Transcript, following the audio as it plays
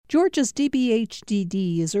Georgia's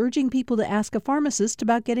DBHDD is urging people to ask a pharmacist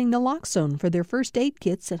about getting naloxone for their first aid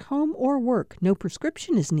kits at home or work. No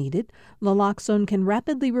prescription is needed. Naloxone can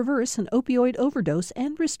rapidly reverse an opioid overdose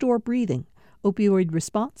and restore breathing.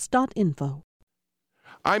 Opioidresponse.info.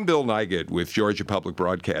 I'm Bill Nygut with Georgia Public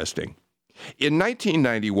Broadcasting. In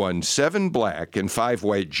 1991, 7 black and 5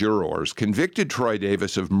 white jurors convicted Troy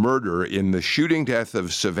Davis of murder in the shooting death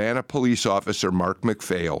of Savannah police officer Mark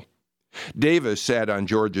McPhail. Davis sat on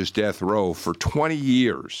Georgia's death row for 20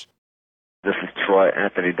 years. This is Troy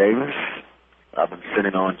Anthony Davis. I've been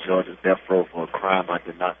sitting on Georgia's death row for a crime I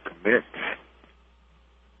did not commit.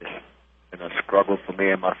 It's been a struggle for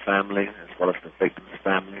me and my family, as well as the victim's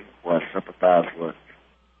family, who I sympathize with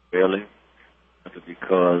really, simply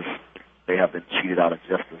because they have been cheated out of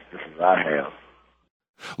justice just as I have.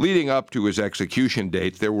 Leading up to his execution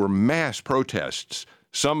date, there were mass protests.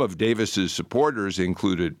 Some of Davis's supporters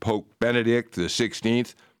included Pope Benedict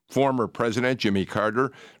XVI, former President Jimmy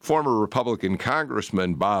Carter, former Republican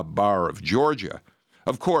Congressman Bob Barr of Georgia.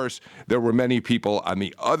 Of course, there were many people on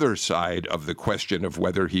the other side of the question of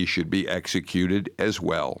whether he should be executed as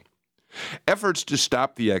well. Efforts to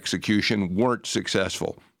stop the execution weren't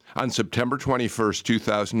successful. On September 21,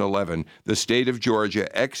 2011, the state of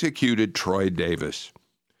Georgia executed Troy Davis.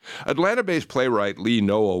 Atlanta-based playwright Lee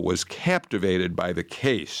Noel was captivated by the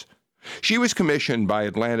case. She was commissioned by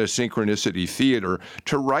Atlanta Synchronicity Theater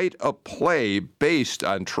to write a play based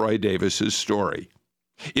on Troy Davis's story.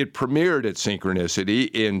 It premiered at Synchronicity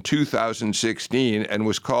in 2016 and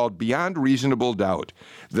was called Beyond Reasonable Doubt: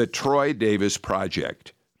 The Troy Davis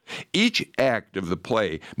Project. Each act of the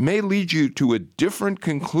play may lead you to a different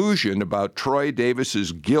conclusion about Troy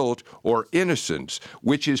Davis's guilt or innocence,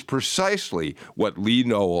 which is precisely what Lee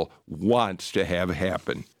Noel wants to have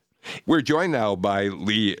happen. We're joined now by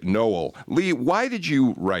Lee Noel. Lee, why did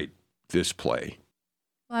you write this play?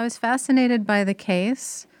 Well, I was fascinated by the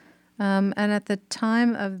case, and at the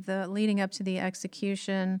time of the leading up to the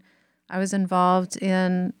execution, I was involved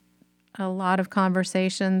in a lot of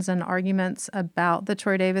conversations and arguments about the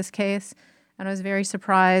Troy Davis case, and I was very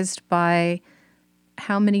surprised by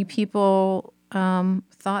how many people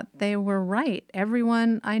thought they were right.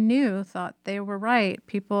 Everyone I knew thought they were right.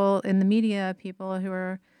 People in the media, people who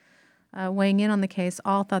were weighing in on the case,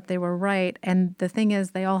 all thought they were right, and the thing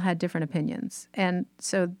is, they all had different opinions. And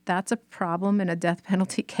so that's a problem in a death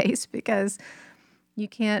penalty case, because you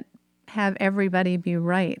can't have everybody be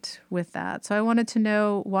right with that. So I wanted to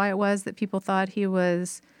know why it was that people thought he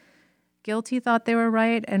was guilty thought they were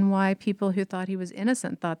right, and why people who thought he was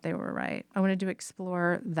innocent thought they were right. I wanted to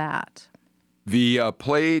explore that. The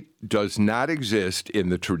play does not exist in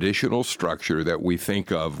the traditional structure that we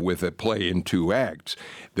think of with a play in 2 acts.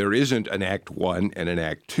 There isn't an Act 1 and an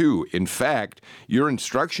Act 2. In fact, your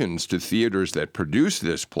instructions to theaters that produce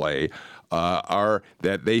this play are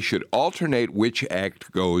that they should alternate which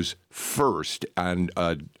act goes first on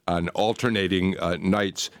alternating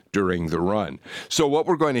nights during the run. So what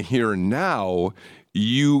we're going to hear now,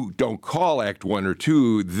 you don't call Act 1 or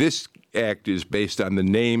 2. This act is based on the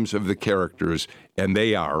names of the characters, and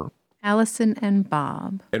they are Allison and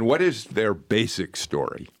Bob. And what is their basic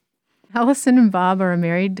story? Allison and Bob are a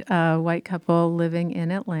married white couple living in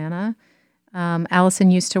Atlanta.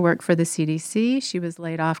 Allison used to work for the CDC. She was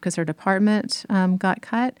laid off because her department got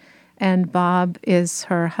cut. And Bob is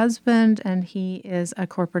her husband, and he is a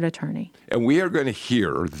corporate attorney. And we are going to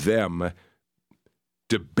hear them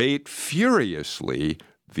debate furiously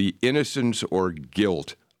the innocence or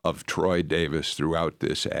guilt of Troy Davis throughout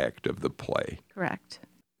this act of the play. Correct.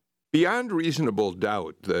 Beyond Reasonable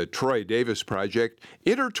Doubt, the Troy Davis Project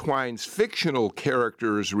intertwines fictional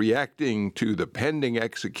characters reacting to the pending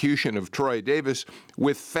execution of Troy Davis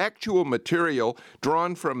with factual material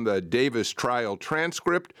drawn from the Davis trial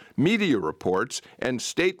transcript, media reports, and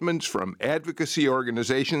statements from advocacy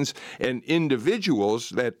organizations and individuals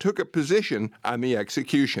that took a position on the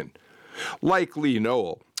execution. Like Lee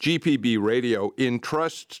Noel, GPB Radio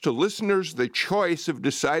entrusts to listeners the choice of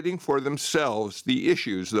deciding for themselves the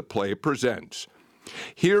issues the play presents.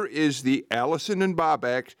 Here is the Allison and Bob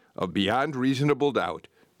act of Beyond Reasonable Doubt,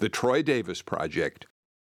 the Troy Davis Project.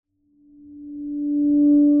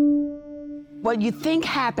 What you think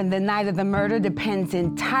happened the night of the murder depends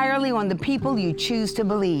entirely on the people you choose to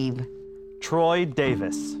believe. Troy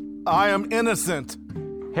Davis. I am innocent.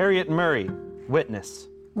 Harriet Murray, witness.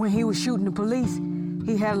 When he was shooting the police,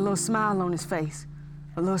 he had a little smile on his face,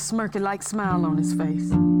 a little smirky-like smile on his face.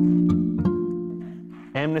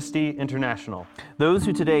 Amnesty International. Those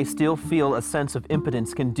who today still feel a sense of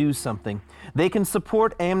impotence can do something. They can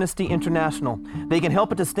support Amnesty International. They can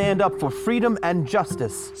help it to stand up for freedom and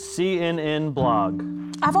justice. CNN blog.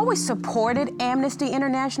 I've always supported Amnesty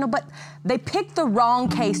International, but they picked the wrong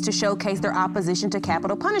case to showcase their opposition to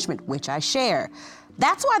capital punishment, which I share.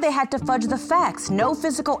 That's why they had to fudge the facts. No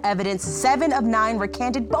physical evidence. 7 of 9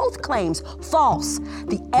 recanted both claims false.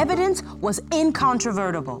 The evidence was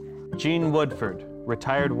incontrovertible. Gene Woodford,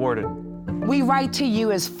 retired warden. We write to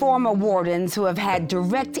you as former wardens who have had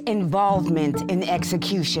direct involvement in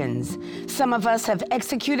executions. Some of us have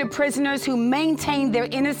executed prisoners who maintained their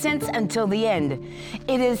innocence until the end.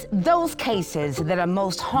 It is those cases that are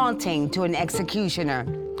most haunting to an executioner.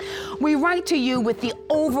 We write to you with the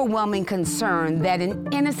overwhelming concern that an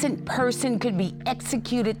innocent person could be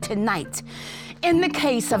executed tonight. In the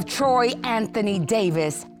case of Troy Anthony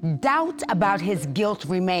Davis, doubt about his guilt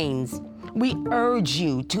remains. We urge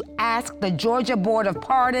you to ask the Georgia Board of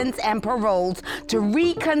Pardons and Paroles to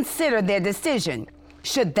reconsider their decision.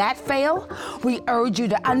 Should that fail, we urge you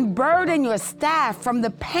to unburden your staff from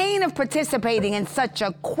the pain of participating in such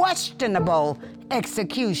a questionable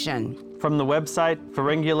execution. From the website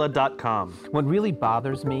Pharyngula.com. What really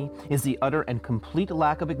bothers me is the utter and complete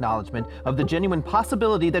lack of acknowledgement of the genuine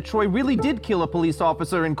possibility that Troy really did kill a police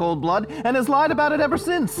officer in cold blood and has lied about it ever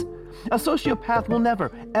since. A sociopath will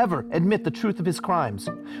never, ever admit the truth of his crimes.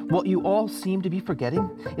 What you all seem to be forgetting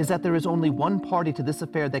is that there is only one party to this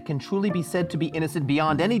affair that can truly be said to be innocent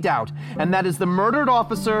beyond any doubt, and that is the murdered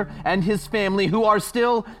officer and his family who are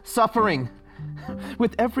still suffering.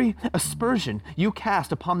 With every aspersion you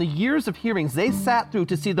cast upon the years of hearings they sat through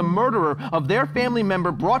to see the murderer of their family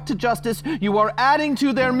member brought to justice, you are adding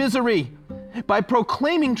to their misery. By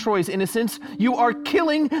proclaiming Troy's innocence, you are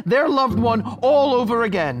killing their loved one all over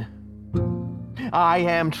again. I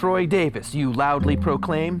am Troy Davis, you loudly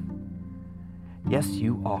proclaim. Yes,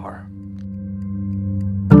 you are.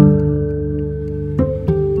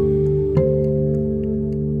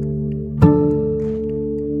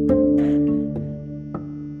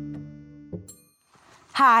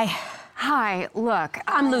 Hi, Hi, look.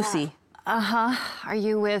 I'm Lucy. Are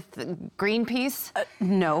you with Greenpeace?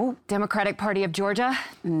 No. Democratic Party of Georgia?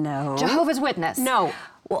 No. Jehovah's Witness? No.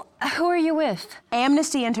 Well, who are you with?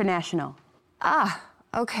 Amnesty International.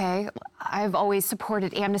 Okay. I've always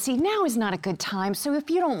supported Amnesty. Now is not a good time, so if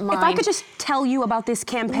you don't mind... If I could just tell you about this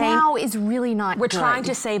campaign... Now is really not We're good. trying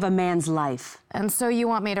to save a man's life. And so you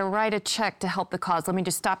want me to write a check to help the cause. Let me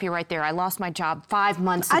just stop you right there. I lost my job 5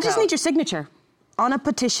 months ago. I just need your signature on a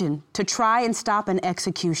petition to try and stop an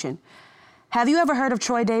execution. Have you ever heard of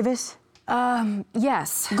Troy Davis?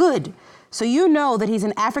 Yes. Good. So you know that he's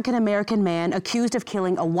an African-American man accused of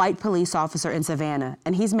killing a white police officer in Savannah,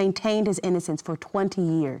 and he's maintained his innocence for 20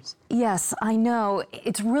 years. Yes, I know.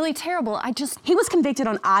 It's really terrible. He was convicted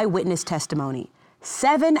on eyewitness testimony.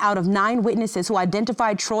 7 out of 9 witnesses who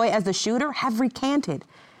identified Troy as the shooter have recanted.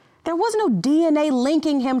 There was no DNA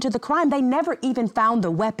linking him to the crime. They never even found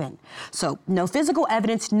the weapon. So no physical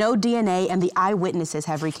evidence, no DNA, and the eyewitnesses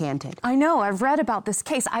have recanted. I know. I've read about this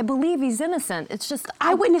case. I believe he's innocent. It's just...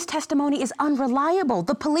 Eyewitness testimony is unreliable.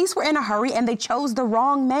 The police were in a hurry and they chose the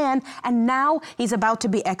wrong man, and now he's about to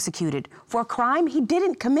be executed for a crime he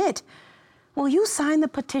didn't commit. Will you sign the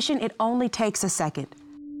petition? It only takes a second.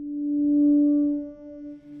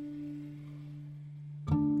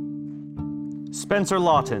 Spencer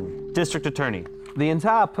Lawton, District Attorney. The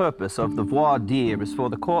entire purpose of the voir dire is for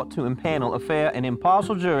the court to impanel a fair and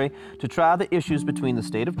impartial jury to try the issues between the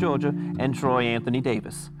state of Georgia and Troy Anthony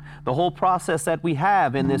Davis. The whole process that we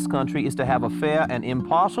have in this country is to have a fair and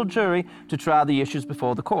impartial jury to try the issues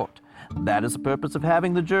before the court. That is the purpose of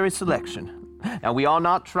having the jury selection. Now, we are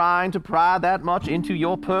not trying to pry that much into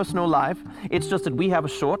your personal life. It's just that we have a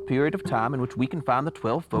short period of time in which we can find the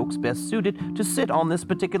 12 folks best suited to sit on this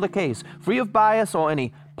particular case, free of bias or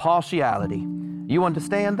any partiality. You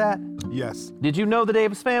understand that? Yes. Did you know the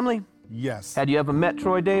Davis family? Yes. Had you ever met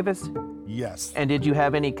Troy Davis? Yes. And did you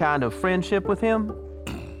have any kind of friendship with him?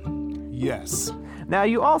 Yes. Now,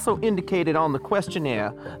 you also indicated on the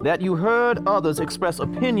questionnaire that you heard others express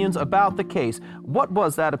opinions about the case. What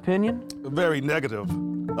was that opinion? Very negative.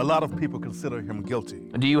 A lot of people consider him guilty.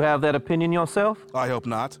 Do you have that opinion yourself? I hope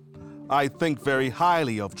not. I think very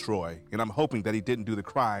highly of Troy, and I'm hoping that he didn't do the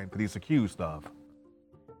crime that he's accused of.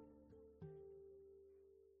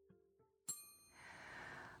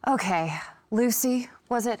 Okay. Lucy,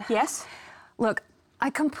 was it? Yes? Look,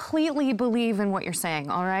 I completely believe in what you're saying,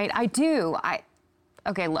 all right? I do.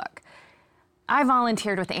 Okay, look. I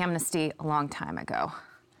volunteered with Amnesty a long time ago.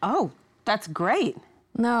 Oh, that's great.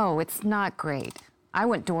 No, it's not great. I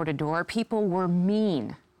went door to door. People were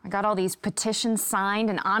mean. I got all these petitions signed,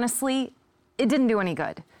 and honestly, it didn't do any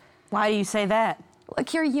good. Why do you say that?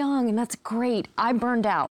 Look, you're young, and that's great. I burned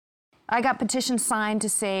out. I got petitions signed to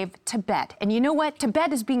save Tibet. And you know what?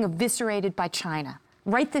 Tibet is being eviscerated by China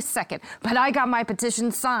right this second. But I got my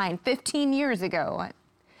petition signed 15 years ago.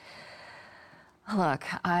 Look,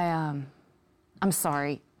 I'm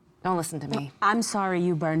sorry. Don't listen to me. I'm sorry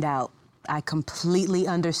you burned out. I completely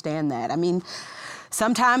understand that. I mean,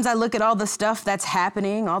 sometimes I look at all the stuff that's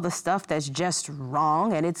happening, all the stuff that's just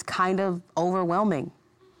wrong, and it's kind of overwhelming.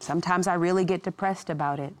 Sometimes I really get depressed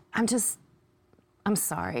about it. I'm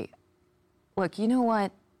sorry. Look, you know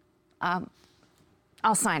what?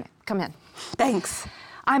 I'll sign it. Come in. Thanks.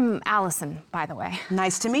 I'm Allison, by the way.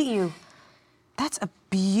 Nice to meet you. That's a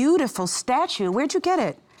beautiful statue. Where'd you get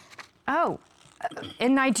it? Oh,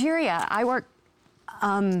 in Nigeria. I work,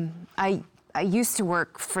 I used to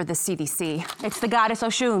work for the CDC. It's the goddess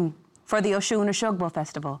Oshun for the Oshun Oshogbo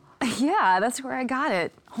Festival. Yeah, that's where I got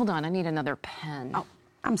it. Hold on, I need another pen. Oh,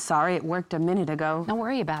 I'm sorry, it worked a minute ago. Don't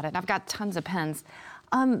worry about it. I've got tons of pens.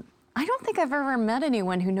 I don't think I've ever met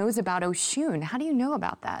anyone who knows about Oshun. How do you know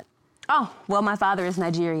about that? Oh, well, my father is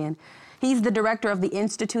Nigerian. He's the director of the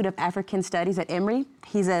Institute of African Studies at Emory.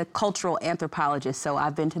 He's a cultural anthropologist, so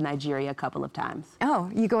I've been to Nigeria a couple of times. Oh,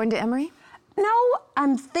 you going to Emory? No,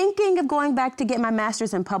 I'm thinking of going back to get my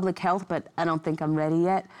master's in public health, but I don't think I'm ready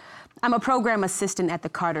yet. I'm a program assistant at the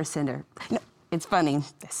Carter Center. You know, it's funny,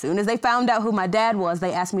 as soon as they found out who my dad was,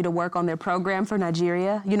 they asked me to work on their program for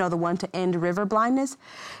Nigeria, you know, the one to end river blindness.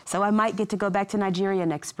 So I might get to go back to Nigeria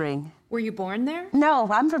next spring. Were you born there? No,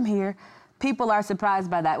 I'm from here. People are surprised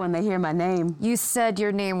by that when they hear my name. You said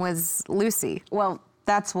your name was Lucy. Well,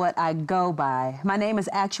 that's what I go by. My name is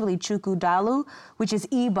actually Chukwudalu, which is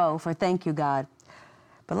Igbo for thank you, God.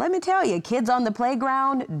 But let me tell you, kids on the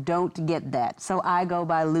playground don't get that. So I go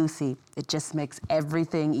by Lucy. It just makes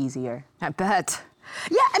everything easier. I bet.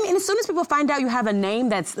 Yeah, I mean, as soon as people find out you have a name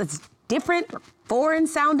that's different, foreign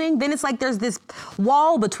sounding, then it's like there's this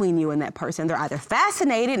wall between you and that person. They're either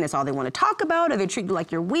fascinated and it's all they want to talk about, or they treat you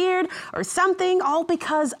like you're weird or something, all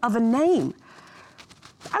because of a name.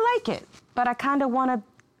 I like it, but I kind of want to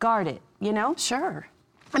guard it, you know? Sure.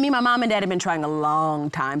 I mean, my mom and dad have been trying a long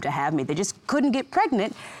time to have me. They just couldn't get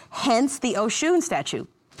pregnant, hence the Oshun statue.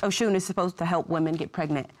 Oshun is supposed to help women get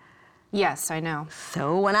pregnant. Yes, I know.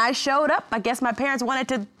 So when I showed up, I guess my parents wanted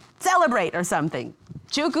to celebrate or something.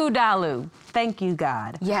 Chukwudalu, thank you,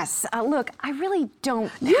 God. Yes, look, I really don't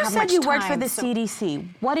have much time. You said you worked for the CDC.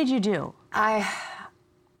 What did you do? I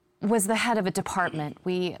was the head of a department.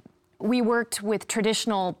 We worked with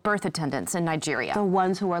traditional birth attendants in Nigeria. The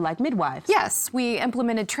ones who are like midwives? Yes, we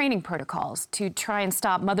implemented training protocols to try and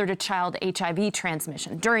stop mother-to-child HIV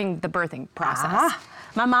transmission during the birthing process.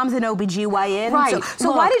 My mom's an OBGYN. Right. So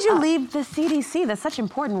look, why did you leave the CDC? That's such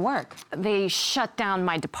important work. They shut down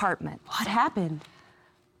my department. What happened?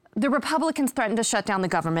 The Republicans threatened to shut down the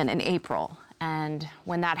government in April. And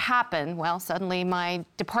when that happened, well, suddenly my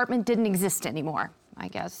department didn't exist anymore. I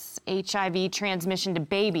guess HIV transmission to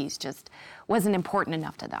babies just wasn't important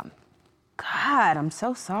enough to them. God, I'm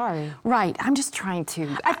so sorry. Right, I'm just trying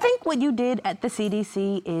to... I think what you did at the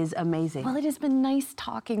CDC is amazing. Well, it has been nice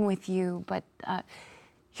talking with you, but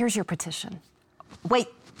here's your petition. Wait,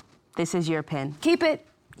 this is your pen. Keep it.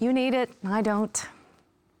 You need it. I don't.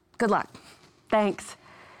 Good luck. Thanks.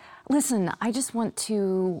 Listen, I just want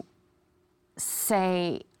to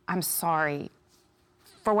say I'm sorry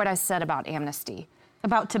for what I said about Amnesty.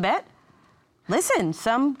 About Tibet? Listen,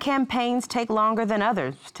 some campaigns take longer than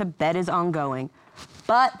others. Tibet is ongoing.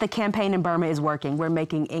 But the campaign in Burma is working. We're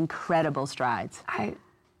making incredible strides. I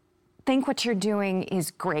think what you're doing is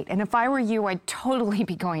great. And if I were you, I'd totally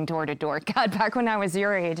be going door to door. God, back when I was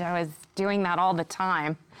your age, I was doing that all the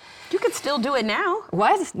time. You could still do it now.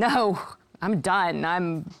 What? No, I'm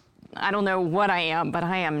done. I don't know what I am, but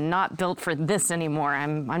I am not built for this anymore.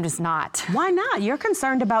 I'm just not. Why not? You're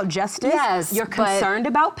concerned about justice. Yes, You're concerned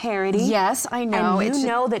about parity. Yes, I know. And you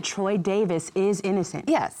know that Troy Davis is innocent.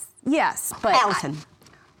 Yes, but... Allison,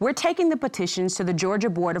 we're taking the petitions to the Georgia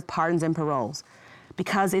Board of Pardons and Paroles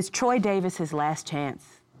because it's Troy Davis's last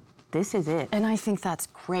chance. This is it. And I think that's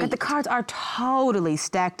great. But the cards are totally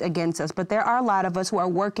stacked against us, but there are a lot of us who are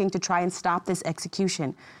working to try and stop this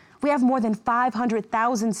execution. We have more than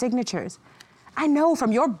 500,000 signatures. I know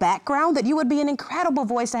from your background that you would be an incredible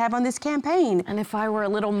voice to have on this campaign. And if I were a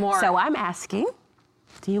little more... So I'm asking,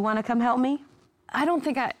 do you want to come help me? I don't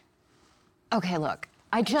think I... Okay, look,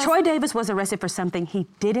 Troy Davis was arrested for something he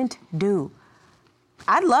didn't do.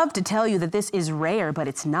 I'd love to tell you that this is rare, but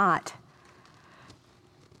it's not.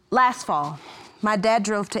 Last fall, my dad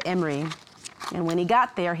drove to Emory. And when he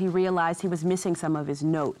got there, he realized he was missing some of his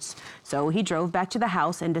notes. So he drove back to the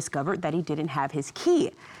house and discovered that he didn't have his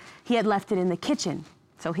key. He had left it in the kitchen.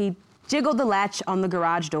 So he jiggled the latch on the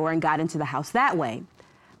garage door and got into the house that way.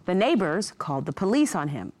 The neighbors called the police on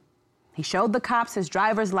him. He showed the cops his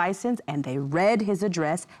driver's license, and they read his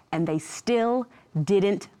address, and they still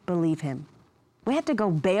didn't believe him. We had to go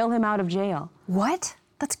bail him out of jail. What?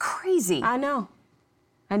 That's crazy. I know.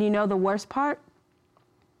 And you know the worst part?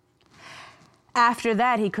 After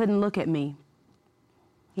that, he couldn't look at me.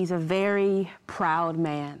 He's a very proud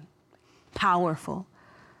man, powerful.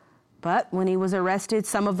 But when he was arrested,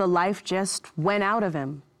 some of the life just went out of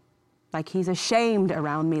him. Like he's ashamed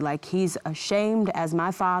around me, like he's ashamed as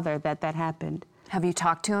my father that happened. Have you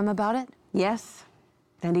talked to him about it? Yes.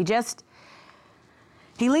 And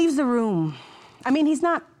he leaves the room. I mean, he's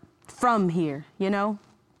not from here, you know?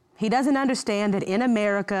 He doesn't understand that in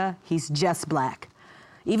America, he's just black.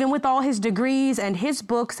 Even with all his degrees and his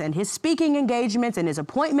books and his speaking engagements and his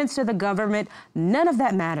appointments to the government, none of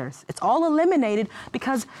that matters. It's all eliminated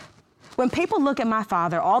because when people look at my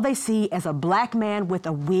father, all they see is a black man with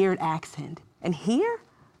a weird accent. And here,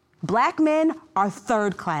 black men are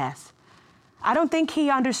third class. I don't think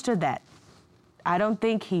he understood that. I don't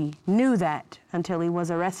think he knew that until he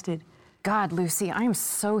was arrested. God, Lucy, I am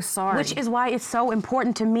so sorry. Which is why it's so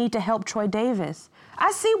important to me to help Troy Davis.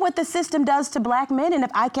 I see what the system does to black men, and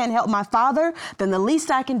if I can't help my father, then the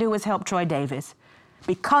least I can do is help Troy Davis.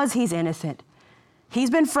 Because he's innocent. He's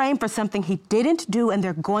been framed for something he didn't do, and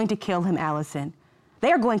they're going to kill him, Allison.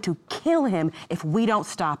 They are going to kill him if we don't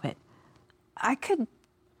stop it. I could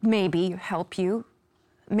maybe help you.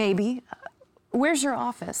 Maybe. Where's your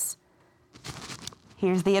office?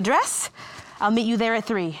 Here's the address. I'll meet you there at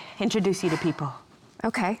 3. Introduce you to people.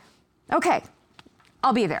 Okay. Okay.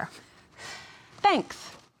 I'll be there.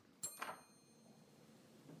 Thanks.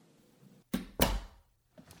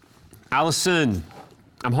 Allison,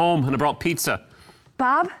 I'm home and I brought pizza.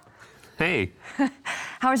 Bob? Hey.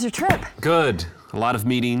 How was your trip? Good. A lot of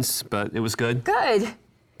meetings, but it was good. Good.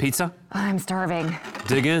 Pizza? I'm starving.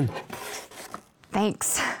 Dig in.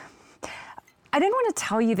 Thanks. I didn't want to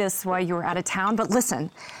tell you this while you were out of town, but listen,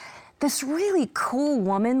 this really cool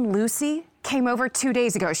woman, Lucy, came over 2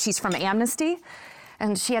 days ago. She's from Amnesty,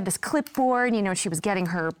 and she had this clipboard, you know, she was getting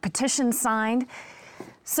her petition signed.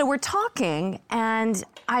 So we're talking, and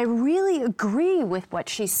I really agree with what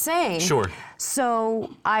she's saying. Sure.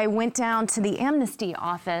 So I went down to the Amnesty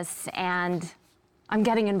office, and I'm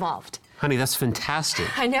getting involved. Honey, that's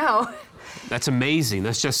fantastic. I know. That's amazing.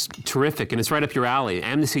 That's just terrific, and it's right up your alley.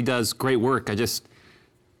 Amnesty does great work. Are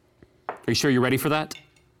you sure you're ready for that?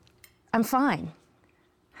 I'm fine.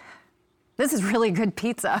 This is really good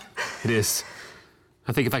pizza. It is.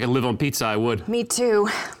 I think if I could live on pizza, I would. Me too.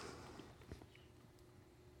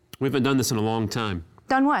 We haven't done this in a long time.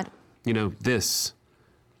 Done what? You know, this.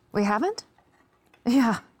 We haven't?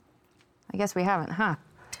 Yeah. I guess we haven't, huh?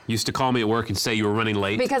 You used to call me at work and say you were running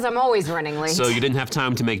late. Because I'm always running late. So you didn't have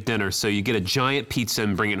time to make dinner, so you get a giant pizza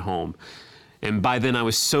and bring it home. And by then I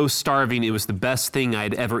was so starving, it was the best thing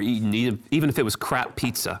I'd ever eaten, even if it was crap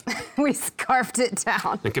pizza. We scarfed it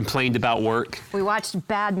down. And complained about work. We watched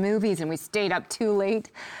bad movies and we stayed up too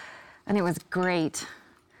late. And it was great.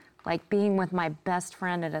 Like being with my best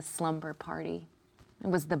friend at a slumber party. It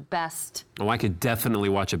was the best. Oh, I could definitely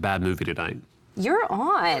watch a bad movie tonight. You're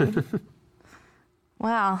on.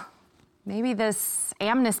 Well, maybe this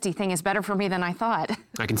Amnesty thing is better for me than I thought.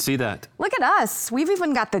 I can see that. Look at us. We've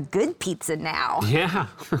even got the good pizza now. Yeah,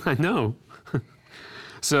 I know.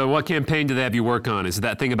 So what campaign do they have you work on? Is it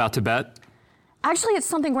that thing about Tibet? Actually, it's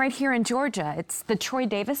something right here in Georgia. It's the Troy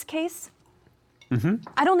Davis case. Mm-hmm.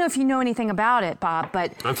 I don't know if you know anything about it, Bob,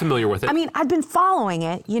 but... I'm familiar with it. I mean, I'd been following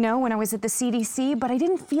it, you know, when I was at the CDC, but I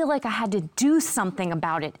didn't feel like I had to do something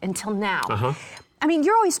about it until now. Uh-huh. I mean,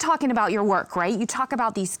 you're always talking about your work, right? You talk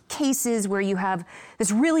about these cases where you have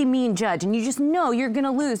this really mean judge and you just know you're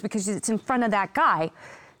gonna lose because it's in front of that guy.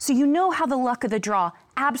 So you know how the luck of the draw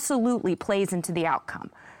absolutely plays into the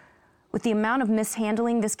outcome. With the amount of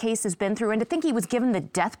mishandling this case has been through, and to think he was given the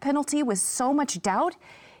death penalty with so much doubt,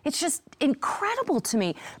 it's just incredible to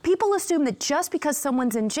me. People assume that just because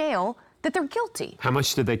someone's in jail, that they're guilty. How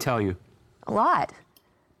much did they tell you? A lot.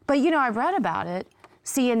 But you know, I read about it.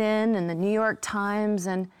 CNN and the New York Times,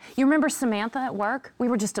 and you remember Samantha at work? We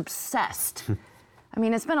were just obsessed. I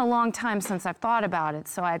mean, it's been a long time since I've thought about it,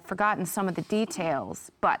 so I'd forgotten some of the details,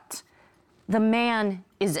 but the man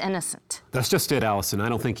is innocent. That's just it, Allison. I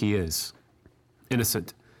don't think he is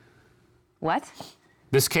innocent. What?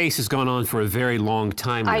 This case has gone on for a very long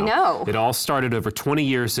time now. I know. It all started over 20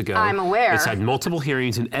 years ago. I'm aware. It's had multiple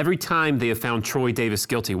hearings, and every time they have found Troy Davis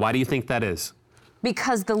guilty. Why do you think that is?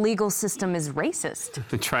 Because the legal system is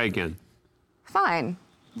racist. Try again. Fine,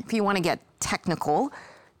 if you want to get technical.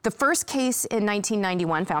 The first case in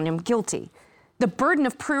 1991 found him guilty. The burden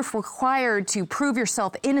of proof required to prove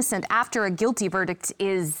yourself innocent after a guilty verdict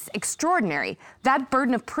is extraordinary. That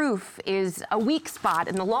burden of proof is a weak spot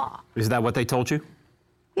in the law. Is that what they told you?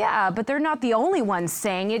 Yeah, but they're not the only ones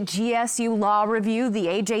saying it. GSU Law Review, the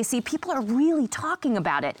AJC, people are really talking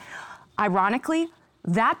about it. Ironically,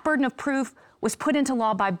 that burden of proof was put into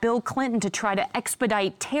law by Bill Clinton to try to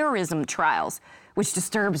expedite terrorism trials, which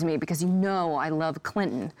disturbs me because you know I love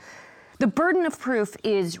Clinton. The burden of proof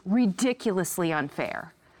is ridiculously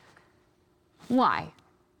unfair. Why?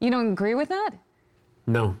 You don't agree with that?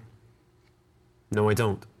 No. No, I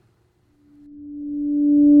don't.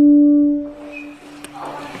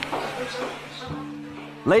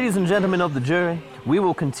 Ladies and gentlemen of the jury, we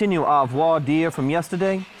will continue our voir dire from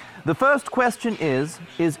yesterday. The first question is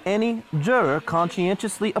any juror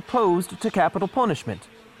conscientiously opposed to capital punishment?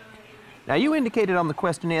 Now, you indicated on the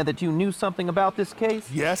questionnaire that you knew something about this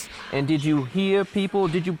case? Yes. And did you hear people,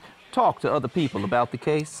 did you talk to other people about the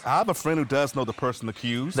case? I have a friend who does know the person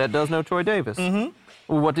accused. That does know Troy Davis? Mm-hmm.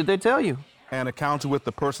 Well, what did they tell you? An encounter with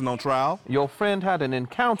the person on trial. Your friend had an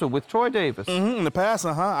encounter with Troy Davis? Mm-hmm. In the past,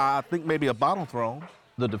 I think maybe a bottle thrown.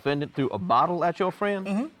 The defendant threw a bottle at your friend?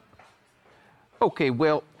 Mm-hmm. Okay,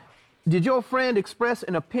 well, did your friend express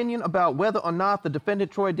an opinion about whether or not the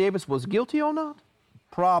defendant Troy Davis was guilty or not?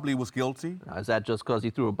 Probably was guilty. Now, is that just because he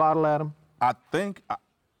threw a bottle at him? I think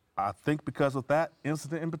because of that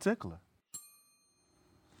incident in particular.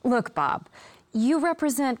 Look, Bob, you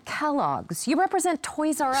represent Kellogg's. You represent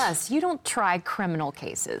Toys R Us. You don't try criminal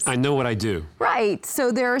cases. I know what I do. Right.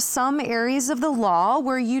 So there are some areas of the law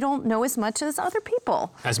where you don't know as much as other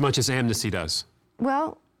people. As much as Amnesty does.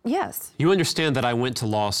 Well, yes. You understand that I went to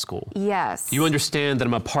law school. Yes. You understand that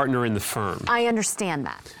I'm a partner in the firm. I understand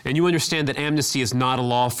that. And you understand that Amnesty is not a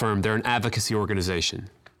law firm, they're an advocacy organization.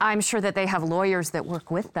 I'm sure that they have lawyers that work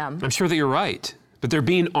with them. I'm sure that you're right. But they're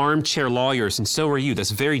being armchair lawyers, and so are you.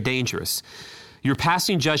 That's very dangerous. You're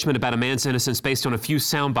passing judgment about a man's innocence based on a few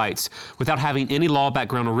sound bites without having any law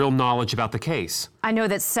background or real knowledge about the case. I know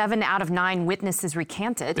that 7 out of 9 witnesses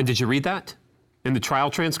recanted. And did you read that? In the trial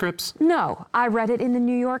transcripts? No, I read it in the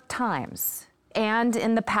New York Times and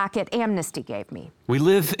in the packet Amnesty gave me. We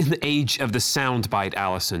live in the age of the soundbite,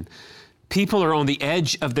 Allison. People are on the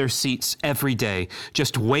edge of their seats every day,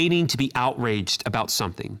 just waiting to be outraged about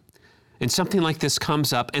something. And something like this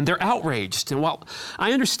comes up and they're outraged. And while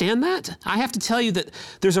I understand that, I have to tell you that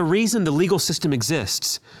there's a reason the legal system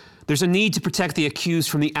exists. There's a need to protect the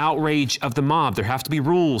accused from the outrage of the mob. There have to be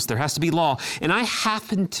rules, there has to be law. And I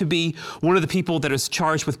happen to be one of the people that is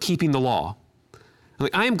charged with keeping the law.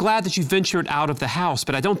 Like, I am glad that you ventured out of the house,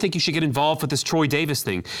 but I don't think you should get involved with this Troy Davis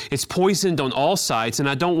thing. It's poisoned on all sides, and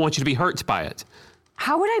I don't want you to be hurt by it.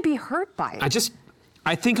 How would I be hurt by it?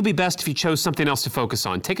 I think it'd be best if you chose something else to focus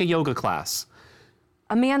on. Take a yoga class.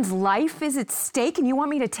 A man's life is at stake, and you want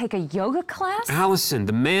me to take a yoga class? Allison,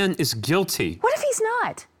 the man is guilty. What if he's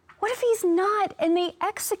not? What if he's not and they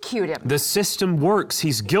execute him? The system works.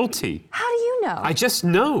 He's guilty. How do you know? I just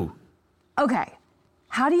know. Okay.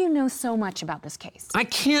 How do you know so much about this case? I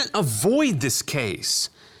can't avoid this case.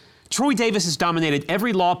 Troy Davis has dominated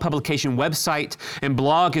every law publication, website, and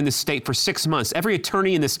blog in this state for 6 months. Every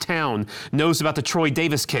attorney in this town knows about the Troy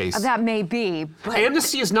Davis case. That may be, but...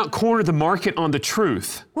 Amnesty has not cornered the market on the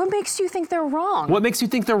truth. What makes you think they're wrong? What makes you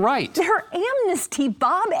think they're right? They're Amnesty,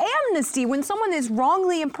 Bob. Amnesty. When someone is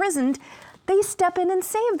wrongly imprisoned, they step in and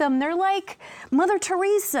save them. They're like Mother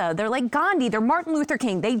Teresa. They're like Gandhi. They're Martin Luther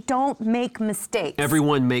King. They don't make mistakes.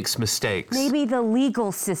 Everyone makes mistakes. Maybe the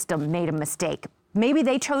legal system made a mistake. Maybe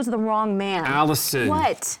they chose the wrong man. Allison.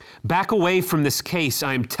 What? Back away from this case,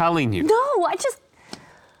 I'm telling you. No, what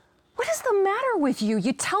is the matter with you?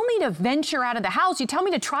 You tell me to venture out of the house. You tell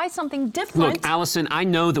me to try something different. Look, Allison, I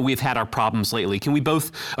know that we've had our problems lately. Can we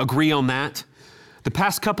both agree on that? The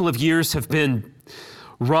past couple of years have been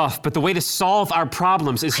rough, but the way to solve our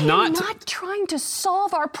problems is not... I'm not trying to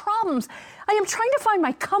solve our problems. I am trying to find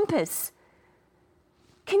my compass.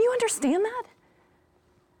 Can you understand that?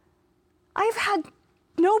 I've had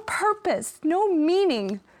no purpose, no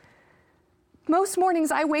meaning. Most mornings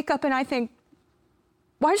I wake up and I think,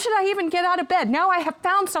 why should I even get out of bed? Now I have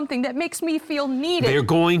found something that makes me feel needed. They're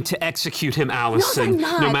going to execute him, Allison. No, they're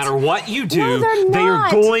not. No matter what you do, No, they're they are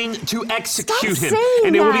not. going to execute Stop him. saying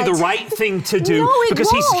And it will be that. the right thing to do No, it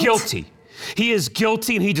because won't. he's guilty. He is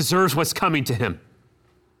guilty and he deserves what's coming to him.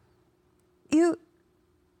 You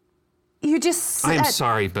just said... I am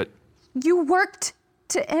sorry, but... You worked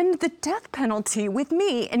to end the death penalty with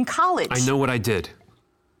me in college. I know what I did.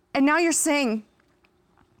 And now you're saying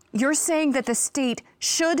You're saying that the state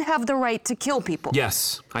should have the right to kill people?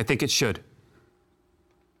 Yes, I think it should.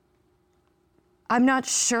 I'm not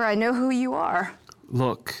sure I know who you are.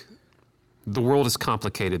 Look, the world is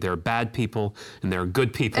complicated. There are bad people and there are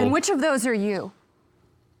good people. And which of those are you?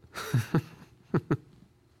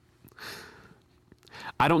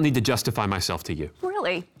 I don't need to justify myself to you.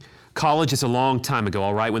 Really? College is a long time ago,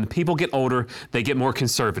 all right? When people get older, they get more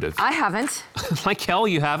conservative. I haven't. Like hell,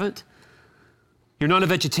 you haven't. You're not a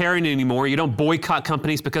vegetarian anymore. You don't boycott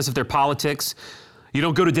companies because of their politics. You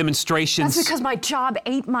don't go to demonstrations. That's because my job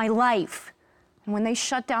ate my life. And when they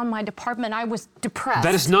shut down my department, I was depressed.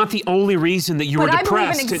 That is not the only reason that you were depressed. But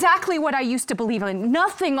I believe in exactly what I used to believe in.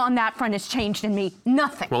 Nothing on that front has changed in me.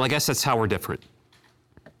 Nothing. Well, I guess that's how we're different.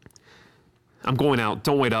 I'm going out.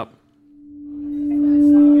 Don't wait up.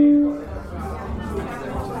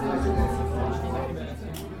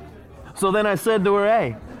 So then I said to her,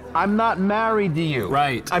 hey, I'm not married to you.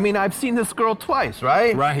 Right. I mean, I've seen this girl twice,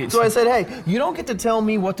 right? Right. So I said, hey, you don't get to tell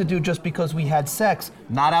me what to do just because we had sex.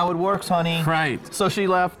 Not how it works, honey. Right. So she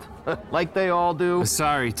left, like they all do.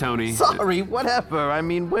 Sorry, Tony. Sorry, whatever. I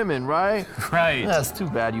mean, women, right? Right. That's too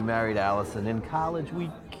bad you married Allison. In college,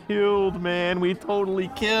 we killed, man. We totally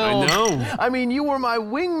killed. I know. I mean, you were my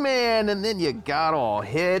wingman, and then you got all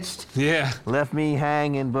hitched. Yeah. Left me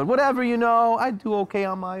hanging, but whatever, you know, I do okay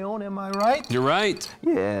on my own, am I right? You're right.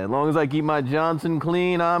 Yeah, as long as I keep my Johnson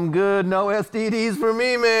clean, I'm good. No STDs for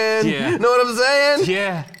me, man. Yeah. Know what I'm saying?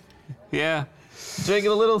 Yeah. Yeah.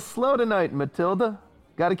 Drinking a little slow tonight, Matilda.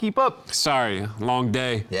 Gotta keep up. Sorry, long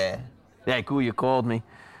day. Yeah. Yeah, cool you called me.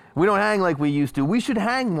 We don't hang like we used to. We should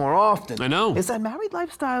hang more often. I know. It's that married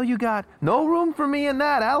lifestyle you got. No room for me in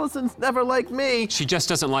that. Allison's never like me. She just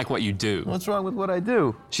doesn't like what you do. What's wrong with what I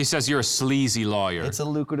do? She says you're a sleazy lawyer. It's a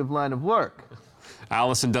lucrative line of work.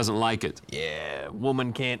 Allison doesn't like it. Yeah,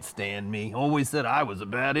 woman can't stand me. Always said I was a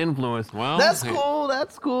bad influence. Well, that's cool,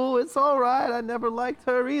 that's cool. It's all right. I never liked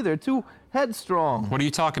her either. Too headstrong. What are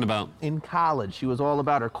you talking about? In college, she was all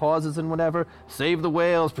about her causes and whatever. Save the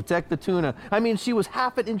whales, protect the tuna. I mean, she was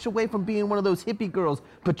half an inch away from being one of those hippie girls,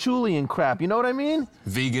 patchouli and crap. You know what I mean?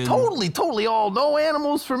 Vegan. Totally all. No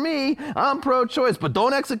animals for me. I'm pro-choice, but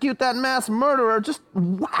don't execute that mass murderer. Just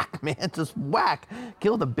whack, man. Just whack.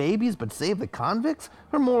 Kill the babies, but save the convicts?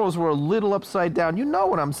 Her morals were a little upside down. You know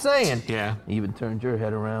what I'm saying? Yeah. Even turned your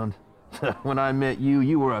head around. When I met you,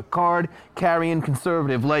 you were a card-carrying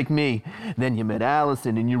conservative like me. Then you met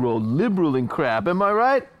Allison and you're all liberal and crap, am I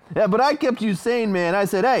right? Yeah, but I kept you sane, man. I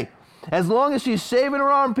said, hey, as long as she's shaving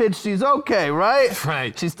her armpits, she's okay, right?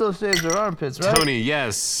 Right. She still shaves her armpits, right? Tony,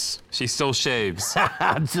 yes. She still shaves.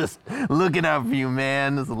 Just looking out for you,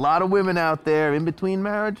 man. There's a lot of women out there in between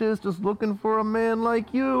marriages just looking for a man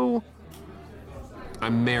like you.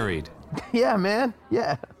 I'm married. Yeah, man.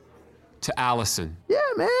 Yeah. To Allison. Yeah,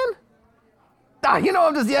 man. You know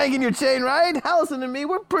I'm just yanking your chain, right? Allison and me,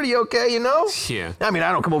 we're pretty okay, you know? Yeah. I mean,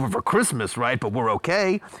 I don't come over for Christmas, right? But we're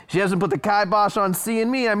okay. She hasn't put the kibosh on seeing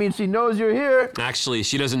me. I mean, she knows you're here. Actually,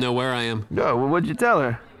 she doesn't know where I am. No, well, what'd you tell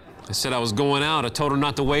her? I said I was going out. I told her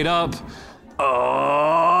not to wait up.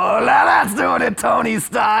 Oh, now that's doing it Tony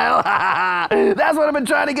style. That's what I've been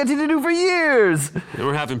trying to get you to do for years.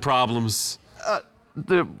 We're having problems.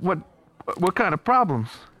 What kind of problems?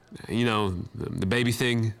 You know, the baby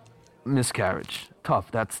thing. Miscarriage.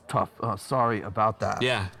 Tough. That's tough. Sorry about that.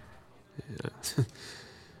 Yeah.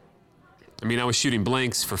 I mean, I was shooting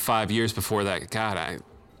blanks for 5 years before that. God, it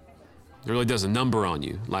really does a number on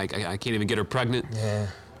you. Like, I can't even get her pregnant. Yeah.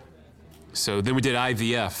 So then we did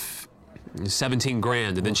IVF, 17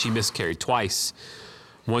 grand, and then she miscarried twice.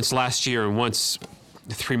 Once last year and once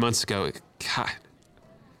 3 months ago. God.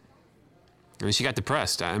 I mean, she got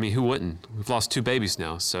depressed. I mean, who wouldn't? We've lost 2 babies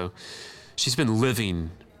now, so she's been living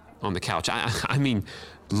on the couch. I mean,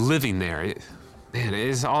 living there. Man, it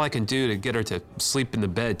is all I can do to get her to sleep in the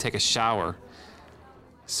bed, take a shower.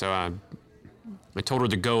 So I told her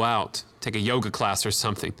to go out, take a yoga class or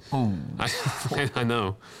something. Oh. I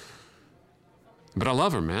know. But I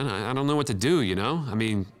love her, man. I don't know what to do, you know? I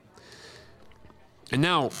mean, and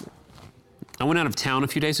now, I went out of town a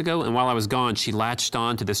few days ago, and while I was gone, she latched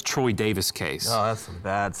on to this Troy Davis case. Oh, that's some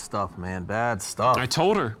bad stuff, man. Bad stuff. I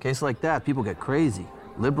told her. Case like that, people get crazy.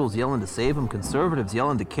 Liberals yelling to save him, conservatives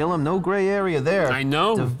yelling to kill him. No gray area there. I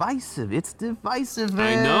know. Divisive. It's divisive,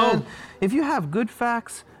 man. I know. If you have good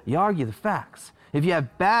facts, you argue the facts. If you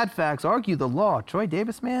have bad facts, argue the law. Troy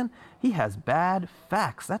Davis, man, he has bad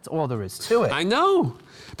facts. That's all there is to it. I know.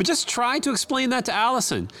 But just try to explain that to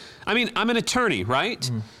Allison. I mean, I'm an attorney,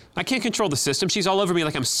 right? I can't control the system. She's all over me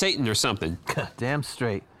like I'm Satan or something. Damn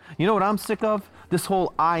straight. You know what I'm sick of? This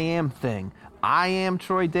whole I am thing. I am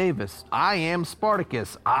Troy Davis. I am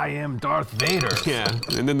Spartacus. I am Darth Vader. Yeah,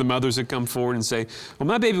 and then the mothers would come forward and say, well,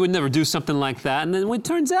 my baby would never do something like that. And then when it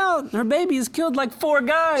turns out her baby has killed like 4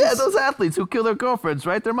 guys. Yeah, those athletes who kill their girlfriends,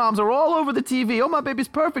 right? Their moms are all over the TV. Oh, my baby's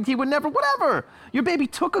perfect. He would never, whatever. Your baby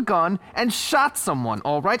took a gun and shot someone,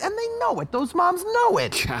 all right? And they know it. Those moms know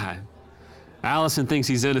it. God, Allison thinks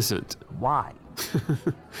he's innocent. Why?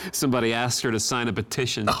 Somebody asked her to sign a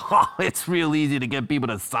petition. Oh, it's real easy to get people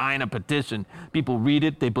to sign a petition. People read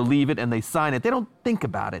it, they believe it, and they sign it. They don't think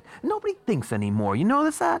about it. Nobody thinks anymore. You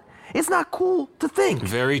notice that? It's not cool to think.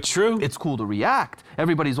 Very true. It's cool to react.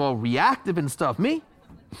 Everybody's all reactive and stuff. Me?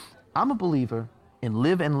 I'm a believer in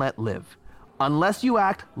live and let live. Unless you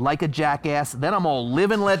act like a jackass, then I'm all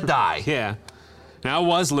live and let die. Yeah. Now, I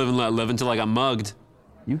was live and let live until I got mugged.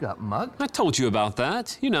 You got mugged? I told you about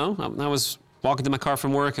that. You know, I was walking to my car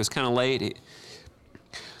from work. It was kind of late.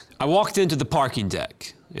 I walked into the parking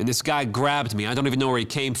deck, and this guy grabbed me. I don't even know where he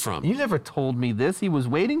came from. You never told me this. He was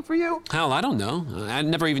waiting for you? Hell, I don't know. I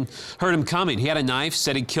never even heard him coming. He had a knife,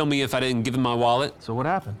 said he'd kill me if I didn't give him my wallet. So what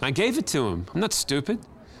happened? I gave it to him. I'm not stupid.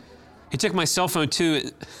 He took my cell phone,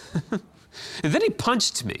 too. And then he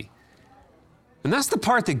punched me. And that's the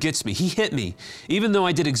part that gets me. He hit me, even though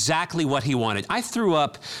I did exactly what he wanted. I threw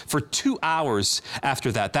up for 2 hours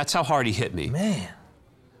after that. That's how hard he hit me. Man.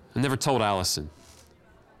 I never told Allison.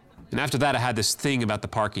 And after that, I had this thing about the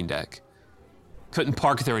parking deck. Couldn't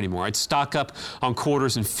park there anymore. I'd stock up on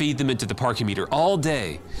quarters and feed them into the parking meter all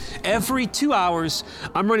day. Every 2 hours,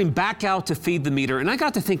 I'm running back out to feed the meter, and I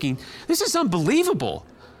got to thinking, this is unbelievable.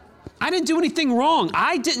 I didn't do anything wrong.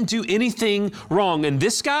 I didn't do anything wrong. And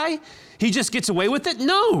this guy, he just gets away with it?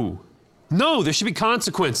 No, there should be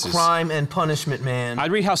consequences. Crime and punishment, man.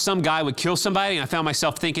 I'd read how some guy would kill somebody, and I found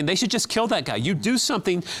myself thinking, they should just kill that guy. You do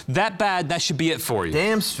something that bad, that should be it for you.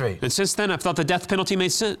 Damn straight. And since then, I've thought the death penalty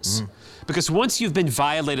made sense. Because once you've been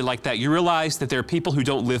violated like that, you realize that there are people who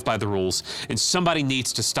don't live by the rules, and somebody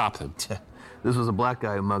needs to stop them. This was a black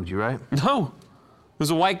guy who mugged you, right? No, it was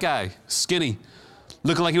a white guy, skinny,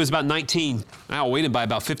 looking like he was about 19. I outweighed him by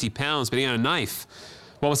about 50 pounds, but he had a knife.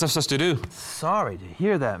 What was I supposed to do? Sorry to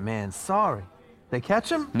hear that, man. Sorry. They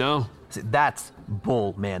catch him? No. See, that's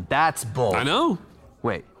bull, man. That's bull. I know.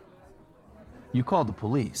 Wait. You called the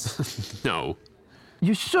police? No.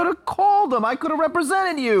 You should have called them. I could have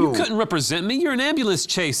represented you. You couldn't represent me. You're an ambulance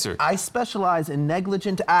chaser. I specialize in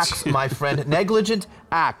negligent acts, my friend. Negligent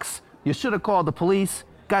acts. You should have called the police.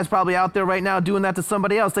 Guy's probably out there right now doing that to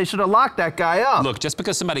somebody else. They should have locked that guy up. Look, just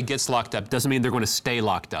because somebody gets locked up doesn't mean they're going to stay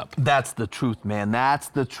locked up. That's the truth, man. That's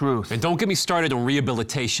the truth. And don't get me started on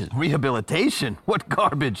rehabilitation. Rehabilitation? What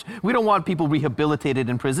garbage. We don't want people rehabilitated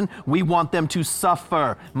in prison. We want them to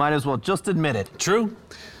suffer. Might as well just admit it. True.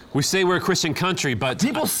 We say we're a Christian country, but...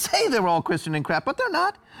 People say they're all Christian and crap, but they're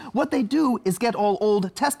not. What they do is get all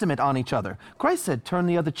Old Testament on each other. Christ said, turn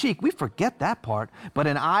the other cheek. We forget that part. But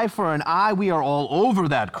an eye for an eye, we are all over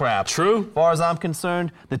that crap. True. As far as I'm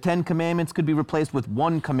concerned, the 10 Commandments could be replaced with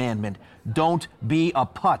one commandment. Don't be a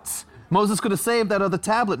putz. Moses could have saved that other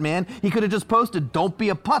tablet, man. He could have just posted, don't be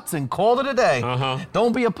a putz, and called it a day.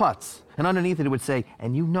 Don't be a putz. And underneath it would say,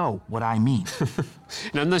 and you know what I mean.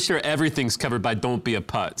 And I'm not sure everything's covered by don't be a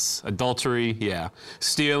putz. Adultery, yeah.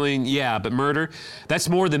 Stealing, yeah. But murder, that's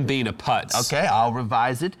more than being a putz. Okay, I'll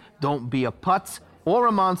revise it. Don't be a putz or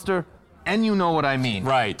a monster, and you know what I mean.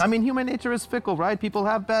 Right. I mean, human nature is fickle, right? People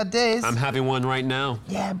have bad days. I'm having one right now.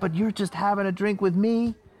 Yeah, but you're just having a drink with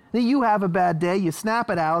me. Then you have a bad day, you snap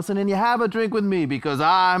at Allison, and you have a drink with me because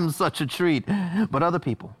I'm such a treat. But other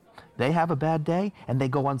people, they have a bad day and they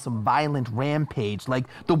go on some violent rampage like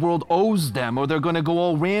the world owes them, or they're gonna go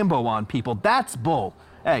all Rambo on people. That's bull.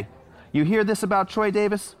 Hey, you hear this about Troy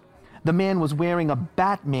Davis? The man was wearing a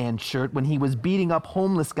Batman shirt when he was beating up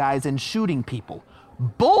homeless guys and shooting people.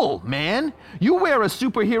 Bull, man. You wear a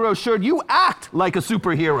superhero shirt, you act like a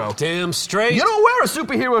superhero. Damn straight. You don't wear a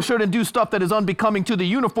superhero shirt and do stuff that is unbecoming to the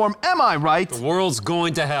uniform, am I right? The world's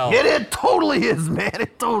going to hell. It totally is, man.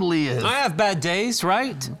 It totally is. I have bad days,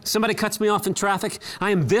 right? Somebody cuts me off in traffic. I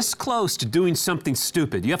am this close to doing something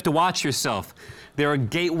stupid. You have to watch yourself. There are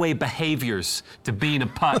gateway behaviors to being a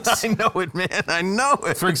putz. I know it, man. I know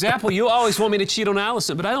it. For example, you always want me to cheat on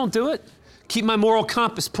Allison, but I don't do it. Keep my moral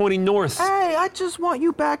compass pointing north. Hey, I just want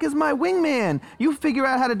you back as my wingman. You figure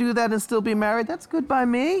out how to do that and still be married. That's good by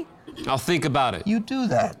me. I'll think about it. You do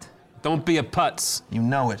that. Don't be a putz. You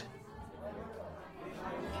know it.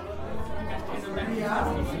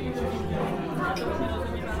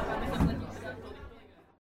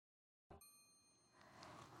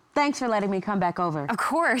 Thanks for letting me come back over. Of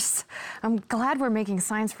course. I'm glad we're making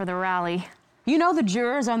signs for the rally. You know the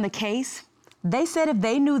jurors on the case? They said if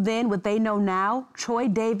they knew then what they know now, Troy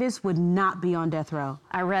Davis would not be on death row.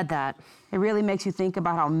 I read that. It really makes you think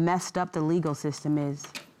about how messed up the legal system is.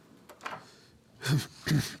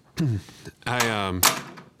 I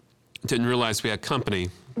didn't realize we had company.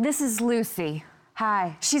 This is Lucy.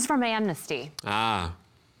 Hi. She's from Amnesty. Ah,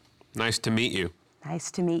 nice to meet you.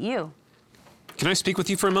 Nice to meet you. Can I speak with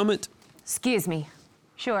you for a moment? Excuse me.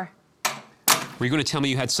 Sure. Were you going to tell me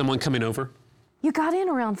you had someone coming over? You got in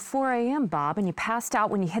around 4 a.m., Bob, and you passed out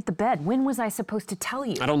when you hit the bed. When was I supposed to tell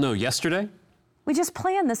you? I don't know, yesterday? We just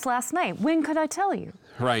planned this last night. When could I tell you?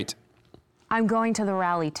 Right. I'm going to the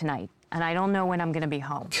rally tonight, and I don't know when I'm going to be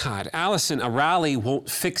home. God, Allison, a rally won't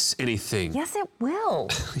fix anything. Yes, it will.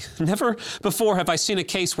 Never before have I seen a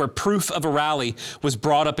case where proof of a rally was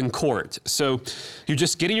brought up in court. So you're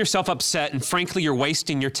just getting yourself upset, and frankly, you're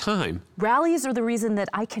wasting your time. Rallies are the reason that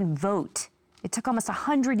I can vote. It took almost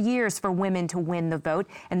 100 years for women to win the vote,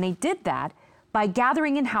 and they did that by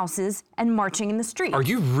gathering in houses and marching in the streets. Are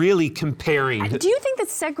you really comparing? Do you think that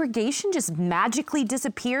segregation just magically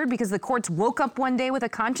disappeared because the courts woke up one day with a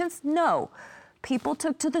conscience? No. People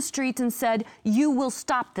took to the streets and said, you will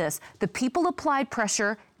stop this. The people applied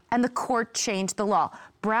pressure, and the court changed the law.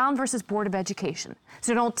 Brown versus Board of Education.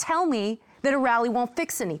 So don't tell me that a rally won't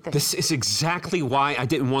fix anything. This is exactly why I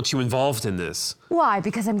didn't want you involved in this. Why?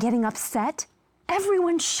 Because I'm getting upset?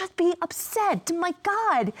 Everyone should be upset. My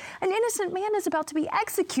God, an innocent man is about to be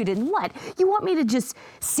executed. And what? You want me to just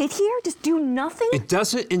sit here, just do nothing? It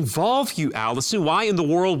doesn't involve you, Allison. Why in the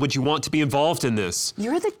world would you want to be involved in this?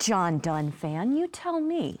 You're the John Donne fan. You tell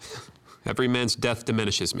me. Every man's death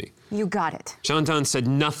diminishes me. You got it. John Donne said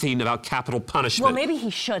nothing about capital punishment. Well, maybe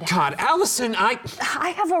he should have. God, Allison, I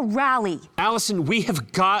have a rally. Allison, we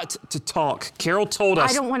have got to talk. Carol told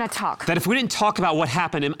us... I don't want to talk. ...that if we didn't talk about what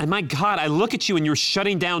happened, and my God, I look at you and you're